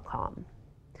 news8000.com.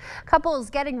 Couples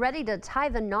getting ready to tie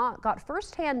the knot got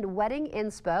firsthand wedding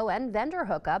inspo and vendor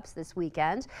hookups this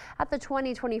weekend at the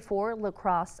 2024 La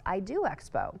Crosse I Do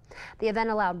Expo. The event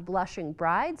allowed blushing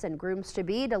brides and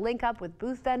grooms-to-be to link up with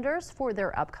booth vendors for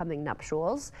their upcoming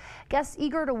nuptials. Guests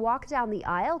eager to walk down the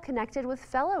aisle connected with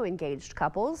fellow engaged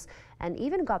couples and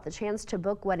even got the chance to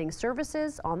book wedding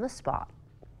services on the spot.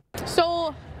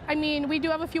 So, I mean, we do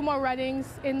have a few more weddings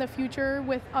in the future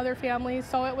with other families,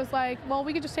 so it was like, well,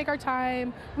 we could just take our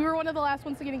time. We were one of the last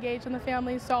ones to get engaged in the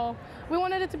family, so we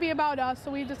wanted it to be about us, so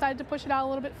we decided to push it out a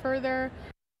little bit further.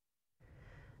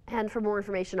 And for more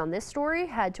information on this story,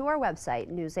 head to our website,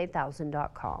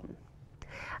 news8000.com.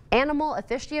 Animal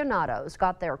aficionados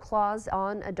got their claws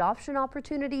on adoption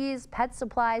opportunities, pet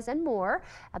supplies, and more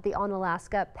at the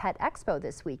Onalaska Pet Expo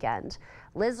this weekend.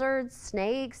 Lizards,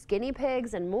 snakes, guinea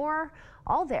pigs, and more,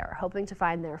 all there hoping to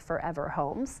find their forever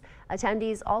homes.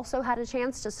 Attendees also had a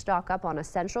chance to stock up on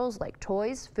essentials like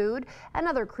toys, food, and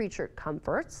other creature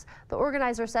comforts. The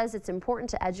organizer says it's important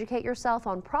to educate yourself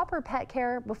on proper pet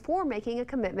care before making a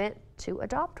commitment to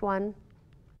adopt one.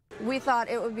 We thought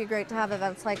it would be great to have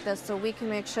events like this so we can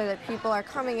make sure that people are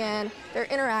coming in, they're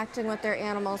interacting with their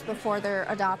animals before they're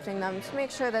adopting them to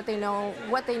make sure that they know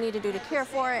what they need to do to care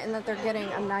for it and that they're getting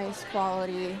a nice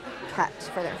quality pet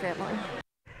for their family.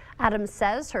 Adams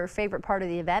says her favorite part of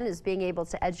the event is being able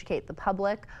to educate the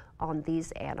public on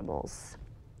these animals.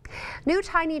 New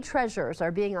tiny treasures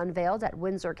are being unveiled at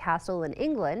Windsor Castle in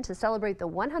England to celebrate the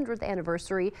 100th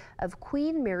anniversary of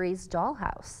Queen Mary's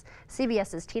dollhouse.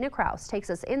 CBS's Tina Kraus takes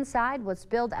us inside what's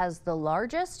billed as the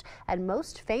largest and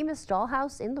most famous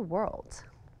dollhouse in the world.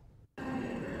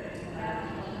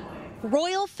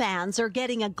 Royal fans are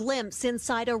getting a glimpse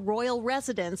inside a royal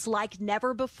residence like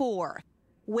never before.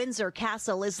 Windsor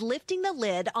Castle is lifting the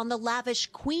lid on the lavish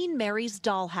Queen Mary's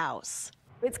dollhouse.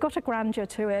 It's got a grandeur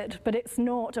to it, but it's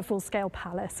not a full-scale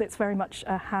palace. It's very much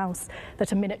a house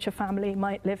that a miniature family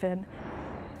might live in.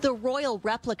 The royal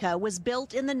replica was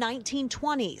built in the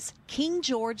 1920s. King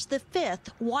George V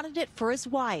wanted it for his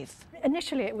wife.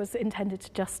 Initially, it was intended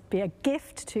to just be a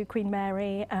gift to Queen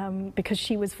Mary because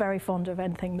she was very fond of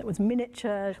anything that was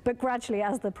miniature. But gradually,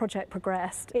 as the project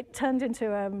progressed, it turned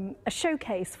into a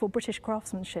showcase for British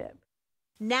craftsmanship.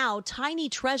 Now, tiny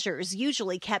treasures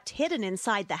usually kept hidden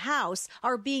inside the house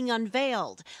are being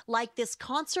unveiled, like this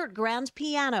concert grand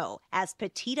piano, as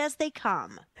petite as they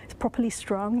come. It's properly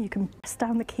strung, you can press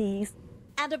down the keys.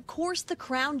 And of course, the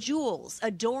crown jewels,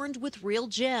 adorned with real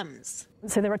gems.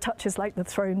 So there are touches like the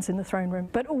thrones in the throne room,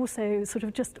 but also sort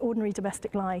of just ordinary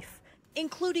domestic life.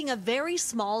 Including a very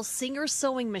small Singer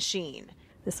sewing machine.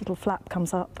 This little flap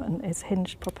comes up and is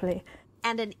hinged properly.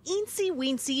 And an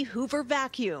eensy-weensy Hoover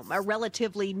vacuum, a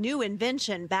relatively new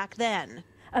invention back then.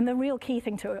 And the real key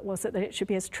thing to it was that it should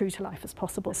be as true to life as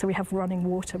possible. So we have running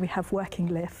water, we have working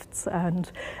lifts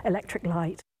and electric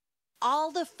light.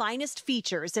 All the finest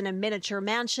features in a miniature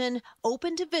mansion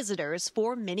open to visitors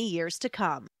for many years to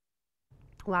come.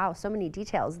 Wow, so many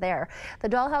details there. The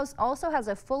dollhouse also has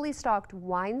a fully stocked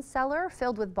wine cellar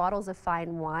filled with bottles of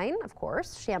fine wine, of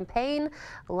course, champagne,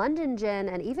 London gin,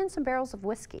 and even some barrels of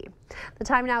whiskey. The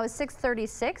time now is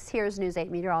 6:36. Here's News 8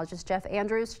 meteorologist Jeff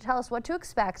Andrews to tell us what to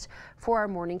expect for our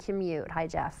morning commute. Hi,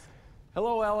 Jeff.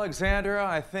 Hello, Alexandra.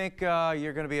 I think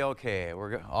you're going to be okay.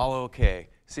 We're all okay.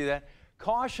 See that?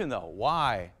 Caution, though.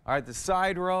 Why? All right, the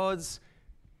side roads,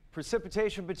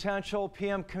 precipitation potential,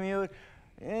 PM commute.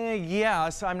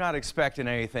 Yes, I'm not expecting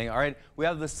anything. All right, we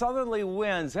have the southerly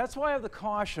winds. That's why I have the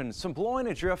caution. Some blowing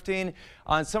and drifting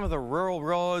on some of the rural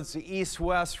roads, the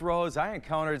east-west roads. I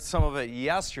encountered some of it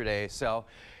yesterday, so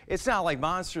it's not like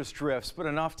monstrous drifts, but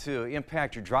enough to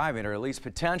impact your driving, or at least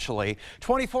potentially.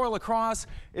 24 La Crosse,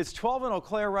 it's 12 in Eau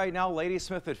Claire right now.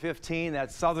 Ladysmith at 15.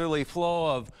 That southerly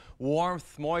flow of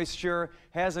warmth, moisture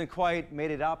hasn't quite made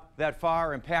it up that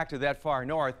far, impacted that far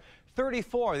north.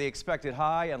 34 the expected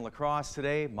high in La Crosse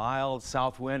today. Mild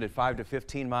south wind at 5 to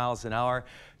 15 miles an hour.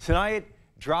 Tonight,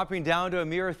 dropping down to a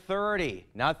mere 30,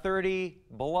 not 30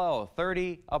 below,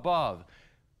 30 above.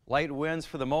 Light winds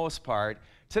for the most part.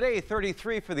 Today,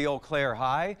 33 for the Eau Claire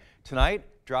high. Tonight,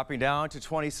 dropping down to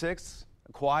 26.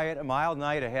 A quiet, a mild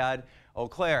night ahead. Eau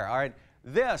Claire. All right,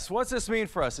 what's this mean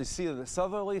for us? You see the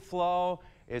southerly flow.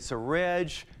 It's a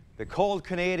ridge, the cold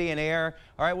Canadian air.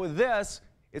 All right, with this,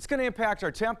 it's going to impact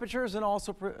our temperatures and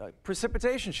also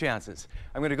precipitation chances.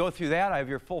 I'm going to go through that. I have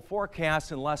your full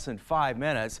forecast in less than 5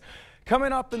 minutes.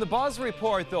 Coming up in the Buzz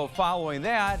Report, though, following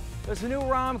that, there's a new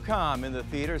rom-com in the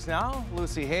theaters now.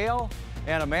 Lucy Hale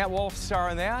and a Matt Wolf star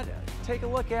in that. Take a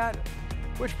look at,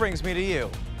 which brings me to you.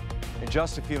 In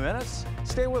just a few minutes,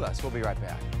 stay with us. We'll be right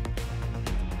back.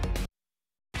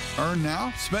 Earn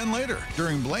now, spend later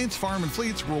during Blaine's Farm and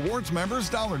Fleet's Rewards Members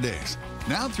Dollar Days.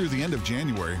 Now through the end of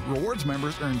January, Rewards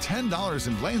members earn $10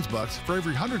 in Blaine's Bucks for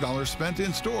every $100 spent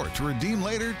in store to redeem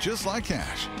later just like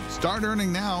cash. Start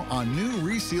earning now on new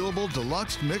resealable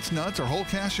deluxe mixed nuts or whole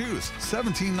cashews,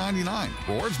 $17.99.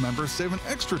 Rewards members save an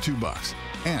extra $2.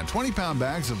 And 20-pound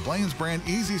bags of Blaine's brand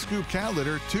Easy Scoop cat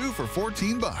litter, 2 for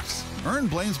 $14. Earn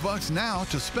Blaine's Bucks now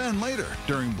to spend later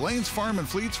during Blaine's Farm and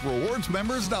Fleet's Rewards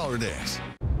Members Dollar Days.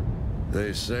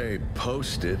 They say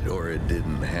post it or it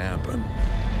didn't happen.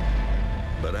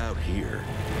 But out here,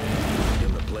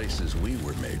 in the places we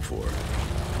were made for,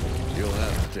 you'll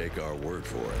have to take our word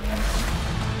for it.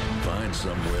 Find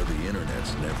somewhere the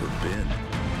internet's never been.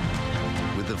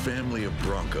 With a family of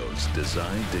Broncos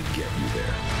designed to get you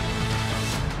there.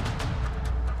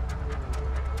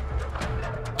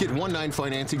 Get 1.9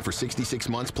 financing for 66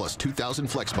 months plus $2,000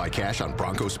 flex by cash on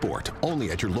Bronco Sport. Only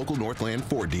at your local Northland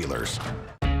Ford dealers.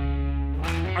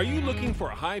 Are you looking for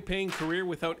a high-paying career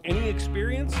without any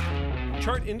experience?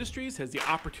 Chart Industries has the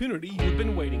opportunity you've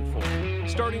been waiting for.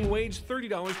 Starting wage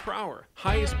 $30 per hour,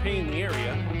 highest pay in the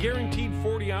area, guaranteed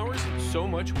 40 hours, and so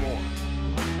much more.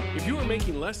 If you are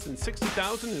making less than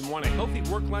 $60,000 and want a healthy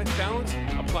work-life balance,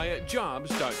 apply at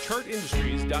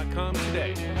jobs.chartindustries.com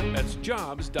today. That's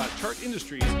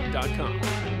jobs.chartindustries.com.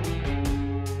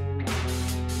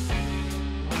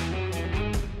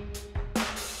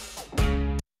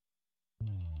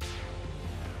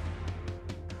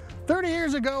 30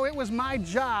 years ago, it was my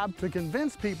job to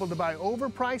convince people to buy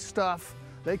overpriced stuff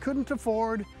they couldn't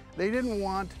afford, they didn't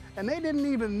want, and they didn't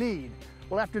even need.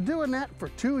 Well, after doing that for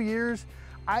 2 years,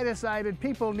 I decided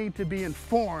people need to be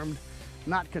informed,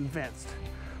 not convinced.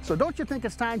 So don't you think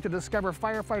it's time to discover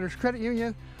Firefighters Credit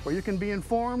Union, where you can be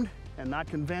informed and not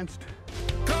convinced?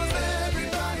 'Cause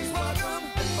everybody's welcome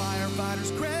at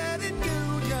Firefighters Credit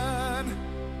Union.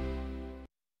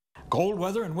 Cold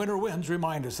weather and winter winds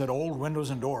remind us that old windows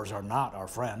and doors are not our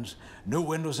friends. New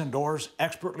windows and doors,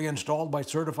 expertly installed by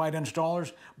certified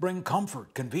installers, bring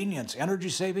comfort, convenience, energy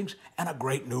savings, and a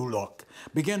great new look.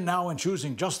 Begin now in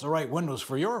choosing just the right windows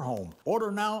for your home.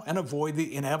 Order now and avoid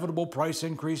the inevitable price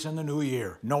increase in the new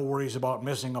year. No worries about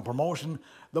missing a promotion.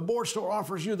 The Board Store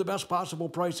offers you the best possible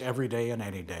price every day and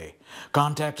any day.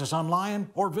 Contact us online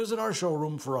or visit our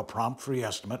showroom for a prompt free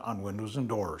estimate on windows and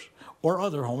doors or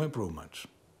other home improvements.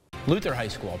 Luther High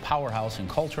School, a powerhouse in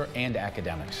culture and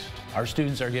academics. Our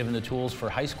students are given the tools for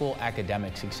high school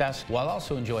academic success while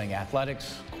also enjoying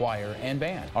athletics, choir, and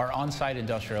band. Our on-site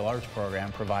industrial arts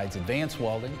program provides advanced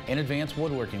welding and advanced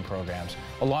woodworking programs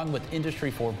along with Industry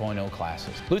 4.0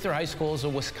 classes. Luther High School is a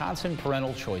Wisconsin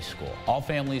parental choice school. All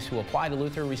families who apply to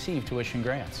Luther receive tuition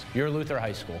grants. Your Luther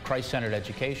High School, Christ-centered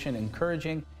education,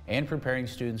 encouraging and preparing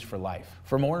students for life.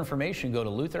 For more information, go to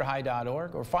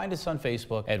lutherhigh.org or find us on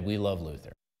Facebook at We Love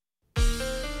Luther.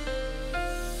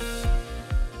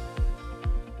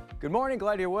 Good morning,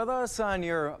 glad you're with us on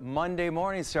your Monday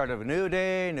morning, start of a new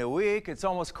day, new week. It's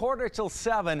almost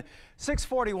 7:15,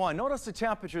 6:41. Notice the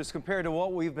temperatures compared to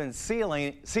what we've been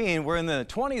seeing. We're in the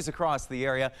 20s across the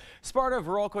area. Sparta,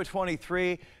 Viroqua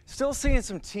 23, still seeing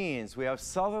some teens. We have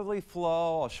southerly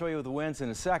flow. I'll show you the winds in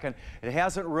a second. It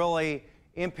hasn't really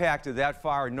impacted that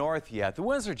far north yet. The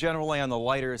winds are generally on the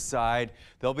lighter side.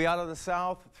 They'll be out of the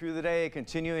south through the day,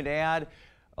 continuing to add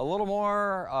a little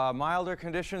more milder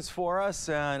conditions for us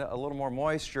and a little more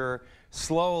moisture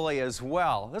slowly as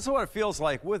well. This is what it feels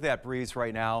like with that breeze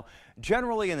right now.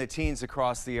 Generally in the teens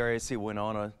across the area. See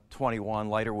Winona 21,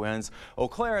 lighter winds. Eau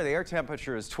Claire, the air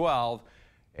temperature is 12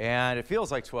 and it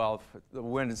feels like 12. The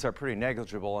winds are pretty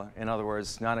negligible. In other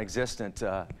words, non-existent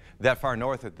that far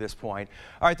north at this point.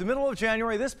 All right, the middle of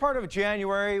January, this part of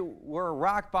January, we're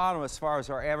rock bottom as far as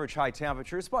our average high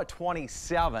temperature. It's about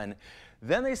 27.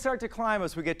 Then they start to climb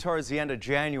as we get towards the end of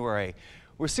January.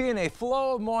 We're seeing a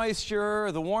flow of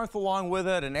moisture, the warmth along with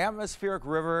it, an atmospheric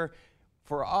river.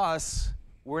 For us,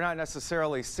 we're not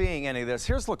necessarily seeing any of this.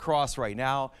 Here's La Crosse right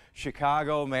now,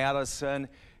 Chicago, Madison.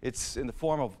 It's in the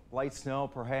form of light snow,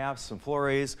 perhaps, some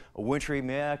flurries, a wintry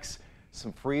mix,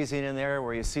 some freezing in there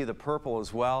where you see the purple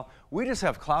as well. We just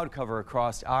have cloud cover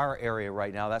across our area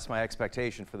right now. That's my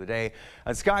expectation for the day.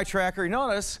 On Sky Tracker,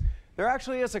 notice there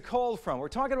actually is a cold front. We're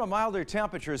talking about milder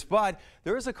temperatures, but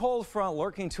there is a cold front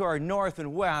lurking to our north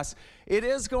and west. It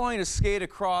is going to skate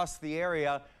across the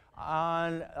area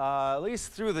on at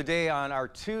least through the day on our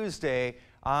Tuesday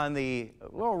on the,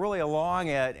 well, really along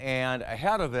it and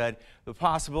ahead of it, the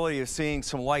possibility of seeing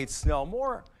some light snow,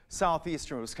 more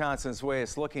Southeastern Wisconsin's way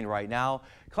it's looking right now.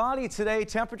 Cloudy today,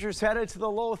 temperatures headed to the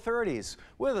low 30s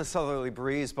with a southerly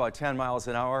breeze about 10 miles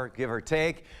an hour, give or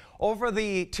take. Over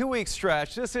the 2-week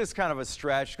stretch, this is kind of a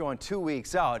stretch going 2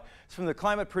 weeks out. It's from the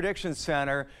Climate Prediction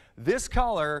Center. This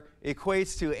color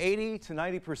equates to 80 to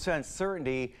 90%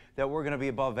 certainty that we're going to be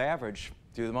above average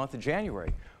through the month of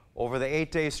January. Over the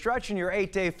 8-day stretch in your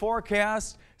 8-day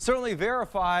forecast certainly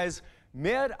verifies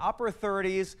mid-upper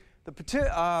 30s. The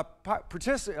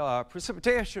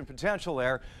precipitation potential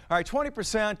there, all right,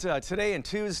 20% today and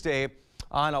Tuesday.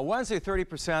 On a Wednesday,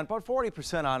 30%, about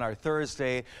 40% on our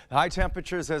Thursday. The high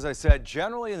temperatures, as I said,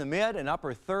 generally in the mid and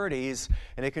upper 30s,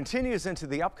 and it continues into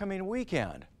the upcoming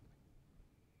weekend.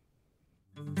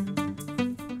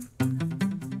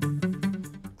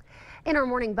 In our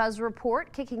Morning Buzz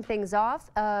report, kicking things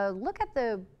off, look at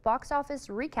the box office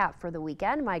recap for the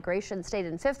weekend. Migration stayed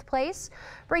in 5th place,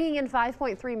 bringing in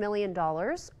 $5.3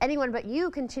 million. Anyone But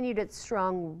You continued its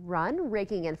strong run,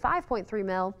 raking in $5.3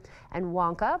 million, and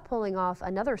Wonka pulling off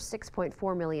another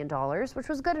 $6.4 million, which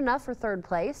was good enough for 3rd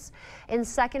place. In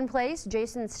 2nd place,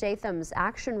 Jason Statham's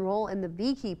action role in The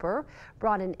Beekeeper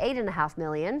brought in $8.5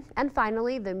 million. And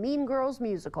finally, The Mean Girls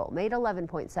musical made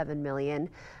 $11.7 million,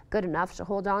 good enough to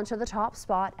hold on to the top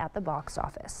spot at the box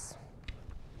office.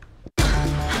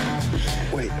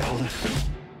 Wait, hold on.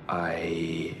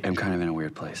 I am kind of in a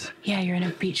weird place. Yeah, you're in a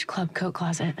beach club coat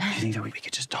closet. Do you think that we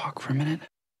could just talk for a minute?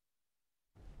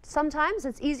 Sometimes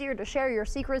it's easier to share your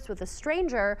secrets with a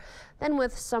stranger than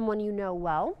with someone you know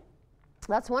well.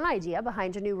 That's one idea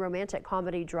behind a new romantic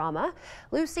comedy drama.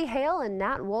 Lucy Hale and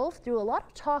Nat Wolff do a lot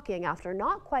of talking after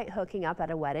not quite hooking up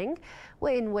at a wedding,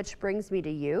 in Which Brings Me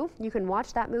to You. You can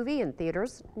watch that movie in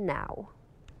theaters now.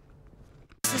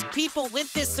 This is people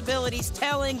with disabilities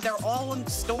telling their own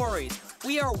stories.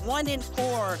 We are 1 in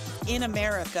 4 in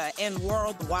America and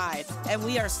worldwide, and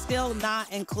we are still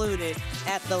not included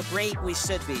at the rate we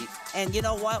should be. And you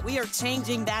know what? We are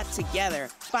changing that together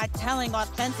by telling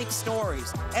authentic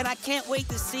stories. And I can't wait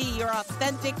to see your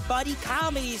authentic buddy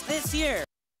comedies this year.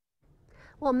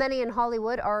 Well, many in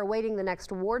Hollywood are awaiting the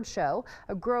next award show.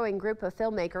 A growing group of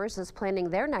filmmakers is planning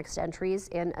their next entries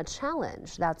in a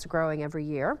challenge that's growing every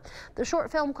year. The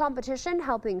short film competition,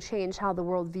 helping change how the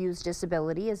world views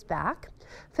disability, is back.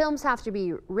 Films have to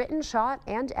be written, shot,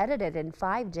 and edited in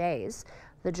 5 days.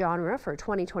 The genre for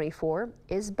 2024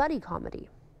 is buddy comedy.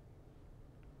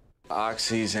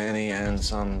 Oxy, Xanny, and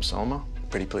some Soma.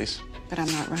 Pretty please. But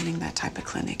I'm not running that type of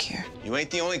clinic here. You ain't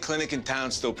the only clinic in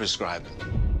town still prescribing.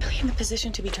 Are we in the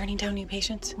position to be turning down new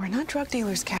patients? We're not drug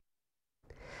dealers, Kat.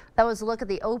 That was a look at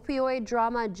the opioid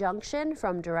drama Junction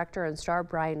from director and star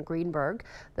Brian Greenberg.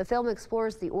 The film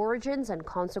explores the origins and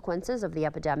consequences of the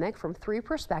epidemic from 3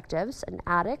 perspectives: an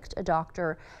addict, a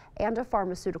doctor, and a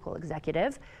pharmaceutical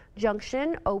executive.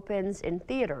 Junction opens in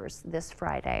theaters this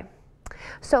Friday.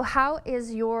 So how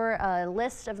is your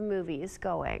list of movies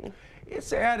going?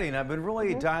 It's adding. I've been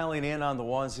really dialing in on the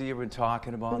ones that you've been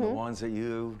talking about, the ones that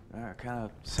you are kind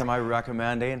of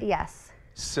semi-recommending. Yes.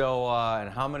 So, and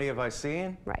how many have I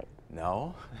seen? Right.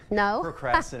 No. No?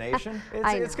 Procrastination.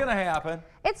 It's going to happen.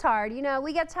 It's hard. You know,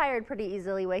 we get tired pretty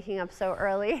easily waking up so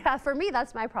early. For me,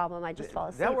 that's my problem. I just fall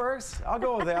asleep. That works. I'll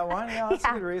go with that one. Yeah, that's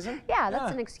a good reason. Yeah,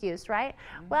 that's an excuse, right?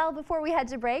 Well, before we head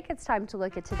to break, it's time to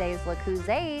look at today's Look Who's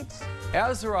 8.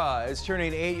 Ezra is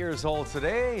turning 8 years old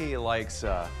today. He likes,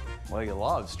 well, he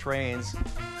loves trains,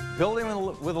 building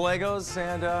with Legos,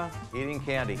 and eating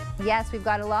candy. Yes, we've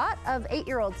got a lot of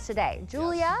 8-year-olds today.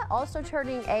 Julia, also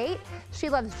turning 8. She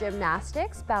loves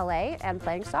gymnastics, ballet, and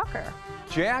playing soccer.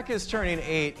 Jack is turning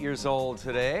 8 years old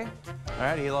today. All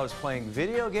right, he loves playing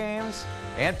video games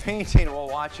and painting while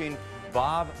watching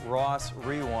Bob Ross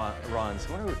reruns.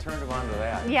 I wonder who turned him on to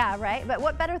that. Yeah, right? But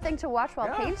what better thing to watch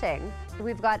while painting?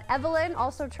 We've got Evelyn,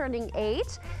 also turning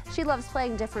 8. She loves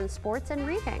playing different sports and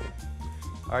reading.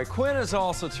 All right, Quinn is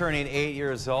also turning 8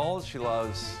 years old. She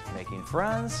loves making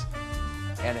friends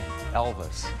and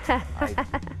Elvis. I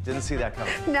didn't see that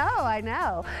coming. No, I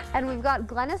know. And we've got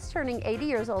Glennis turning 80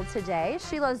 years old today.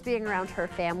 She loves being around her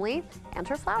family and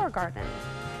her flower garden.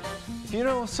 If you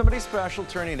know somebody special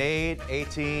turning 8,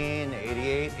 18,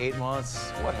 88, 8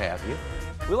 months, what have you,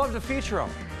 we love to feature them.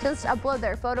 Just upload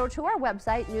their photo to our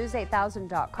website,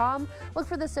 news8000.com. Look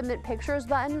for the Submit Pictures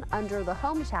button under the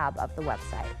Home tab of the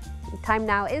website. Time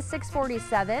now is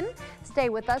 6:47. Stay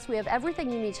with us. We have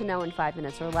everything you need to know in 5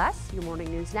 minutes or less. Your Morning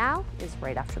News Now is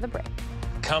right after the break.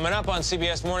 Coming up on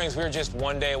CBS Mornings, we're just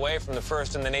 1 day away from the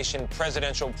first in the nation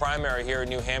presidential primary here in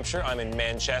New Hampshire. I'm in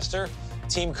Manchester.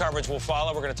 Team coverage will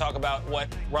follow. We're going to talk about what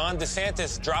Ron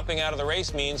DeSantis dropping out of the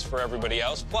race means for everybody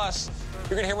else. Plus,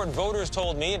 you're going to hear what voters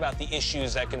told me about the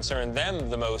issues that concern them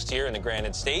the most here in the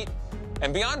Granite State.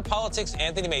 And beyond politics,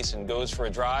 Anthony Mason goes for a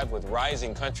drive with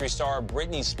rising country star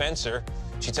Brittany Spencer.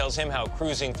 She tells him how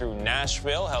cruising through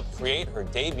Nashville helped create her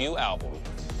debut album.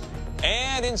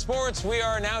 And in sports, we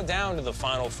are now down to the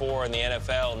Final Four in the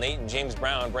NFL. Nate and James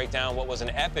Brown break down what was an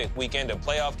epic weekend of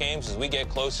playoff games as we get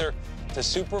closer to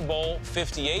Super Bowl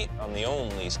 58 on the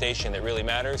only station that really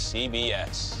matters,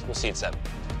 CBS. We'll see you at 7.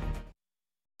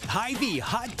 Hy-Vee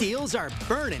hot deals are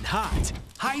burning hot.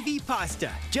 Hy-Vee pasta,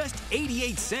 just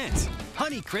 88 cents.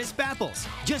 Honey Crisp apples,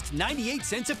 just 98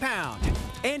 cents a pound.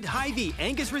 And Hy-Vee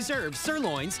Angus Reserve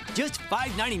sirloins, just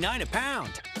 $5.99 a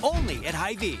pound. Only at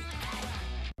Hy-Vee.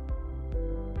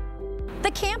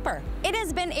 The camper. It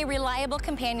has been a reliable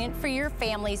companion for your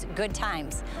family's good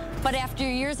times. But after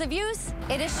years of use,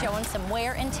 it is showing some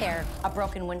wear and tear. A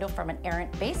broken window from an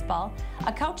errant baseball,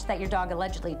 a couch that your dog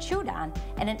allegedly chewed on,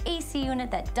 and an AC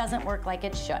unit that doesn't work like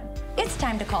it should. It's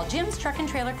time to call Jim's Truck and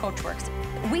Trailer Coachworks.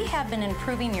 We have been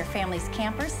improving your family's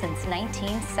camper since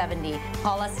 1970.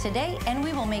 Call us today and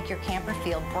we will make your camper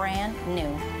feel brand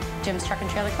new. Jim's Truck and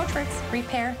Trailer Coachworks.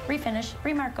 Repair, refinish,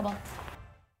 remarkable.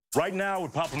 Right now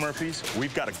with Papa Murphy's,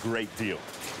 we've got a great deal.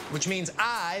 Which means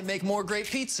I make more great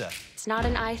pizza. It's not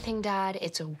an I thing, Dad.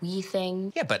 It's a we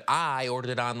thing. Yeah, but I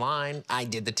ordered it online. I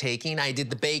did the taking. I did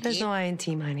the baking. There's no I in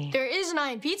team, honey. There is an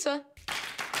I in pizza.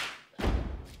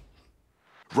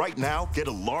 Right now, get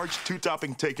a large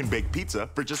 2-topping take and bake pizza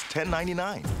for just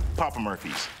 $10.99. Papa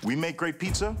Murphy's. We make great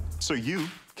pizza, so you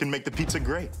can make the pizza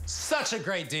great. Such a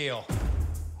great deal.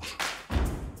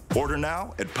 Order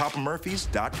now at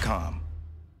papamurphys.com.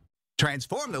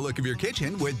 Transform the look of your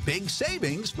kitchen with big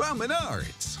savings from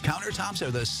Menards. Countertops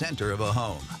are the center of a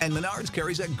home, and Menards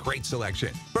carries a great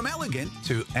selection, from elegant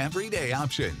to everyday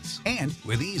options. And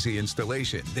with easy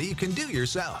installation that you can do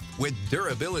yourself, with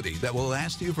durability that will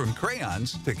last you from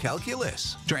crayons to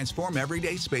calculus. Transform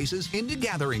everyday spaces into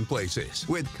gathering places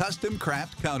with custom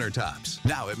craft countertops.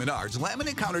 Now at Menards,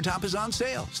 laminate countertop is on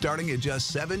sale, starting at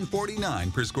just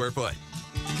 $7.49 per square foot.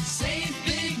 Save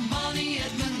big money at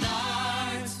Menards.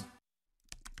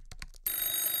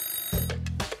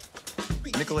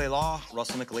 Nicolay Law,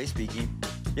 Russell Nicolay speaking.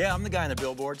 Yeah, I'm the guy on the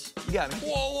billboards. You got me.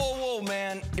 Whoa, whoa, whoa,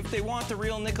 man. If they want the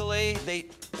real Nicolay, they...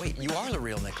 Wait, you are the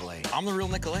real Nicolay. I'm the real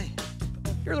Nicolay.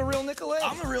 You're the real Nicolay.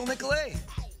 I'm the real Nicolay.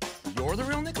 You're the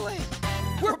real Nicolay.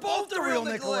 We're both the real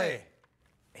Nicolay.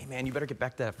 Hey, man, you better get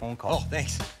back to that phone call. Oh,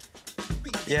 thanks.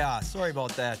 Yeah, sorry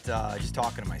about that. Just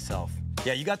talking to myself.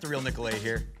 Yeah, you got the real Nicolay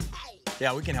here.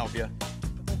 Yeah, we can help you.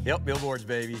 Yep, billboards,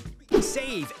 baby.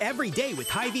 Save every day with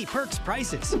Hy-Vee Perks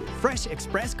prices. Fresh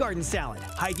Express Garden Salad.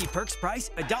 Hy-Vee Perks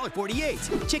price,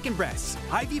 $1.48. Chicken breasts.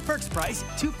 Hy-Vee Perks price,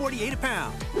 $2.48 a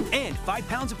pound. And 5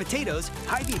 pounds of potatoes.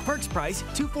 Hy-Vee Perks price,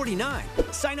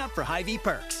 $2.49. Sign up for Hy-Vee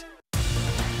Perks.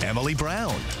 Emily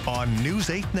Brown on News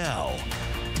 8 Now.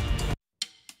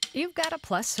 You've got a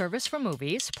Plus service for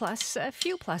movies, plus a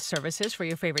few Plus services for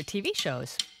your favorite TV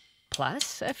shows,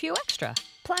 plus a few extra.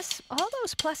 Plus, all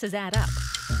those pluses add up.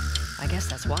 I guess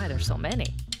that's why there's so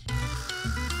many.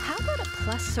 How about a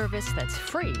Plus service that's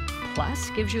free, plus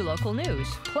gives you local news,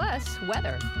 plus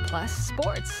weather, plus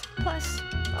sports, plus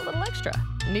a little extra?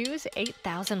 News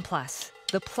 8000 Plus,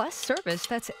 the Plus service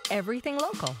that's everything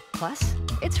local. Plus,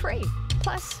 it's free.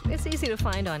 Plus, it's easy to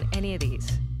find on any of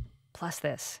these. Plus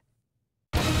this.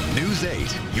 News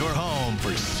 8, your home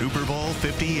for Super Bowl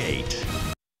 58.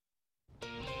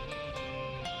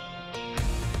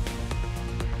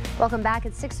 Welcome back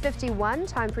at 6:51.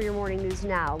 Time for your morning news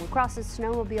now. La Crosse's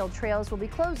snowmobile trails will be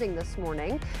closing this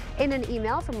morning. In an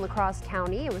email from La Crosse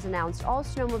County, it was announced all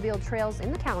snowmobile trails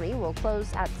in the county will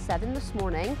close at 7 this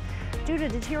morning due to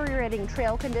deteriorating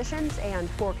trail conditions and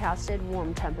forecasted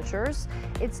warm temperatures.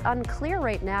 It's unclear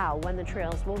right now when the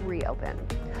trails will reopen.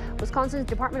 Wisconsin's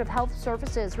Department of Health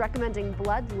Services recommending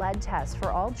blood lead tests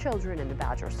for all children in the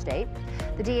Badger State.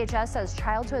 The DHS says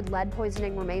childhood lead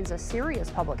poisoning remains a serious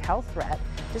public health threat.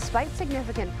 Despite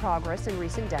significant progress in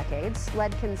recent decades,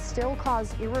 lead can still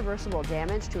cause irreversible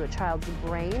damage to a child's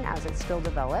brain as it still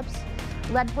develops.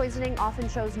 Lead poisoning often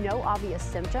shows no obvious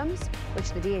symptoms,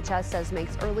 which the DHS says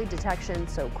makes early detection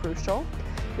so crucial.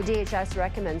 The DHS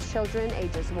recommends children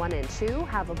ages 1 and 2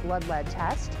 have a blood lead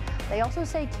test. They also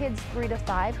say kids 3 to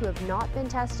 5 who have not been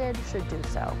tested should do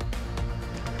so.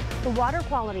 The water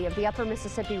quality of the upper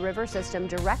Mississippi River system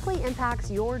directly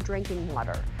impacts your drinking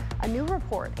water. A new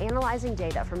report analyzing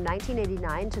data from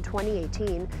 1989 to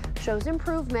 2018 shows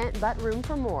improvement but room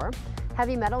for more.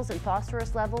 Heavy metals and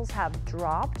phosphorus levels have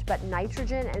dropped, but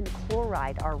nitrogen and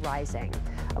chloride are rising.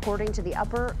 according to the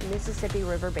Upper Mississippi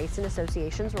River Basin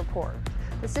Association's report.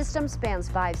 The system spans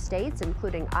 5 states,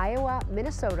 including Iowa,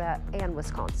 Minnesota, and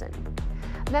Wisconsin.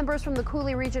 Members from the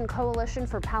Coulee Region Coalition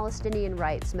for Palestinian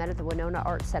Rights met at the Winona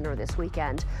Arts Center this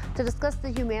weekend to discuss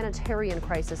the humanitarian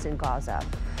crisis in Gaza.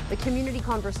 The community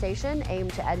conversation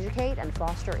aimed to educate and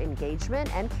foster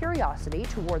engagement and curiosity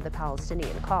toward the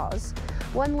Palestinian cause.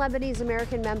 One Lebanese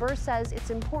American member says it's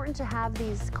important to have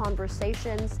these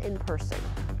conversations in person.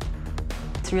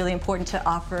 It's really important to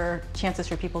offer chances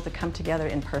for people to come together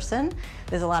in person.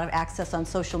 There's a lot of access on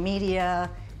social media,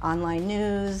 online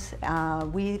news.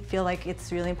 We feel like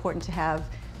it's really important to have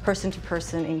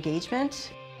person-to-person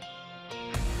engagement.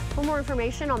 For more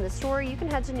information on this story, you can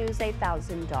head to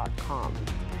news8000.com.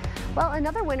 Well,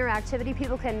 another winter activity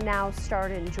people can now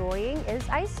start enjoying is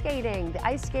ice skating. The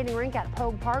ice skating rink at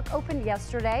Pogue Park opened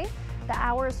yesterday. The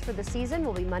hours for the season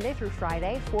will be Monday through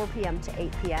Friday, 4 p.m. to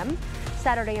 8 p.m.,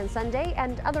 Saturday and Sunday,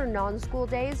 and other non-school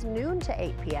days, noon to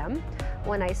 8 p.m.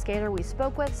 One ice skater we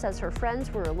spoke with says her friends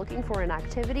were looking for an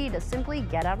activity to simply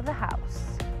get out of the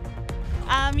house.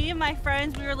 Me and my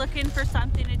friends, we were looking for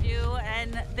something to do,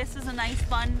 and this is a nice,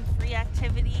 fun, free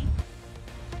activity.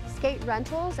 Skate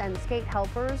rentals and skate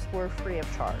helpers were free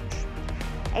of charge.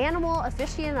 Animal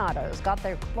aficionados got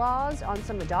their claws on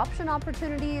some adoption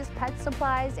opportunities, pet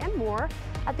supplies, and more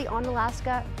at the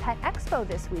Onalaska Pet Expo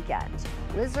this weekend.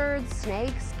 Lizards,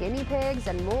 snakes, guinea pigs,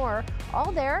 and more,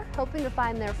 all there hoping to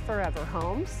find their forever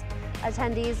homes.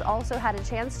 Attendees also had a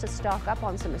chance to stock up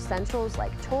on some essentials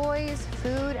like toys,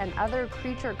 food, and other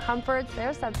creature comforts.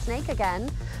 There's that snake again.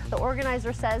 The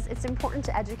organizer says it's important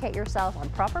to educate yourself on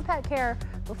proper pet care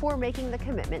before making the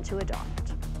commitment to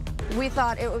adopt. We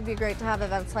thought it would be great to have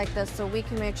events like this so we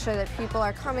can make sure that people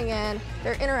are coming in,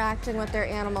 they're interacting with their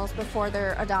animals before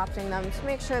they're adopting them to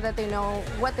make sure that they know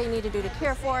what they need to do to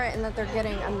care for it and that they're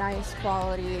getting a nice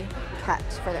quality pet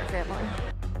for their family.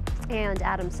 And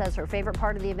Adam says her favorite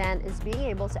part of the event is being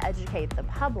able to educate the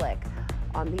public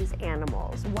on these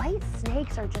animals. White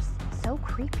snakes are just so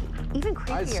creepy, even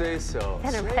creepier. I'd say so.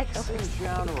 Than a regular snakes in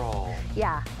general.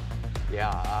 Yeah.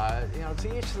 Yeah, you know,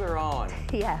 to each their own.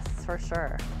 Yes, for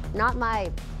sure. Not my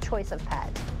choice of pet.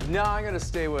 No, I'm going to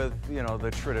stay with, you know,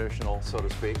 the traditional, so to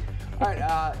speak. All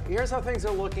right, here's how things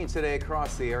are looking today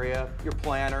across the area. Your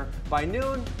planner. By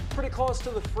noon, pretty close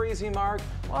to the freezing mark.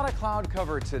 A lot of cloud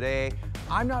cover today.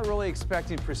 I'm not really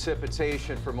expecting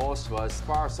precipitation for most of us.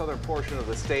 Far southern portion of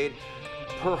the state,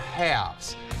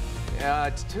 perhaps.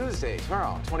 Tuesday,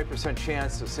 tomorrow, 20%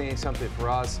 chance of seeing something for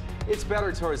us. It's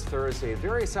better towards Thursday.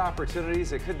 Various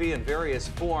opportunities. It could be in various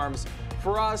forms.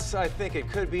 For us, I think it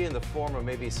could be in the form of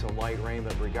maybe some light rain,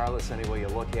 but regardless, any way you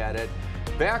look at it,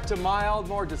 back to mild,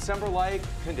 more December-like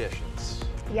conditions.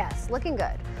 Yes, looking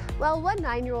good. Well, one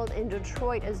 9-year-old in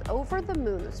Detroit is over the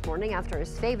moon this morning after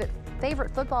his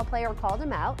favorite football player called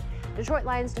him out. Detroit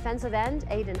Lions defensive end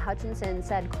Aiden Hutchinson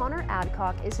said Connor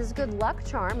Adcock is his good luck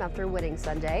charm after winning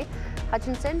Sunday.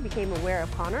 Hutchinson became aware of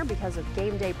Connor because of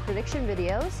game day prediction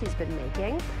videos he's been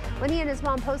making. When he and his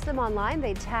mom post them online,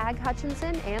 they tag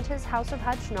Hutchinson and his House of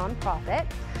Hutch nonprofit.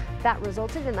 That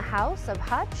resulted in the House of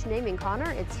Hutch naming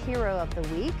Connor its Hero of the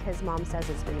Week. His mom says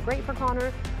it's been great for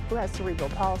Connor, who has cerebral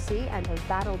palsy and has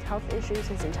battled health issues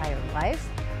his entire life.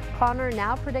 Connor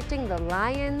now predicting the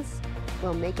Lions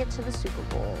will make it to the Super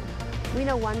Bowl. We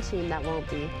know one team that won't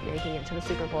be making it to the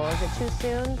Super Bowl. Is it too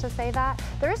soon to say that?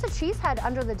 There is a cheese head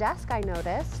under the desk, I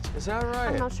noticed. Is that right?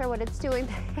 I'm not sure what it's doing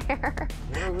there.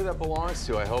 I wonder who that belongs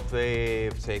to. I hope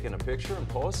they've taken a picture and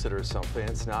posted or something.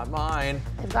 It's not mine.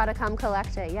 They've got to come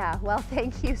collect it, yeah. Well,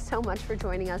 thank you so much for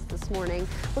joining us this morning.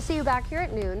 We'll see you back here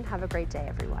at noon. Have a great day,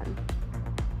 everyone.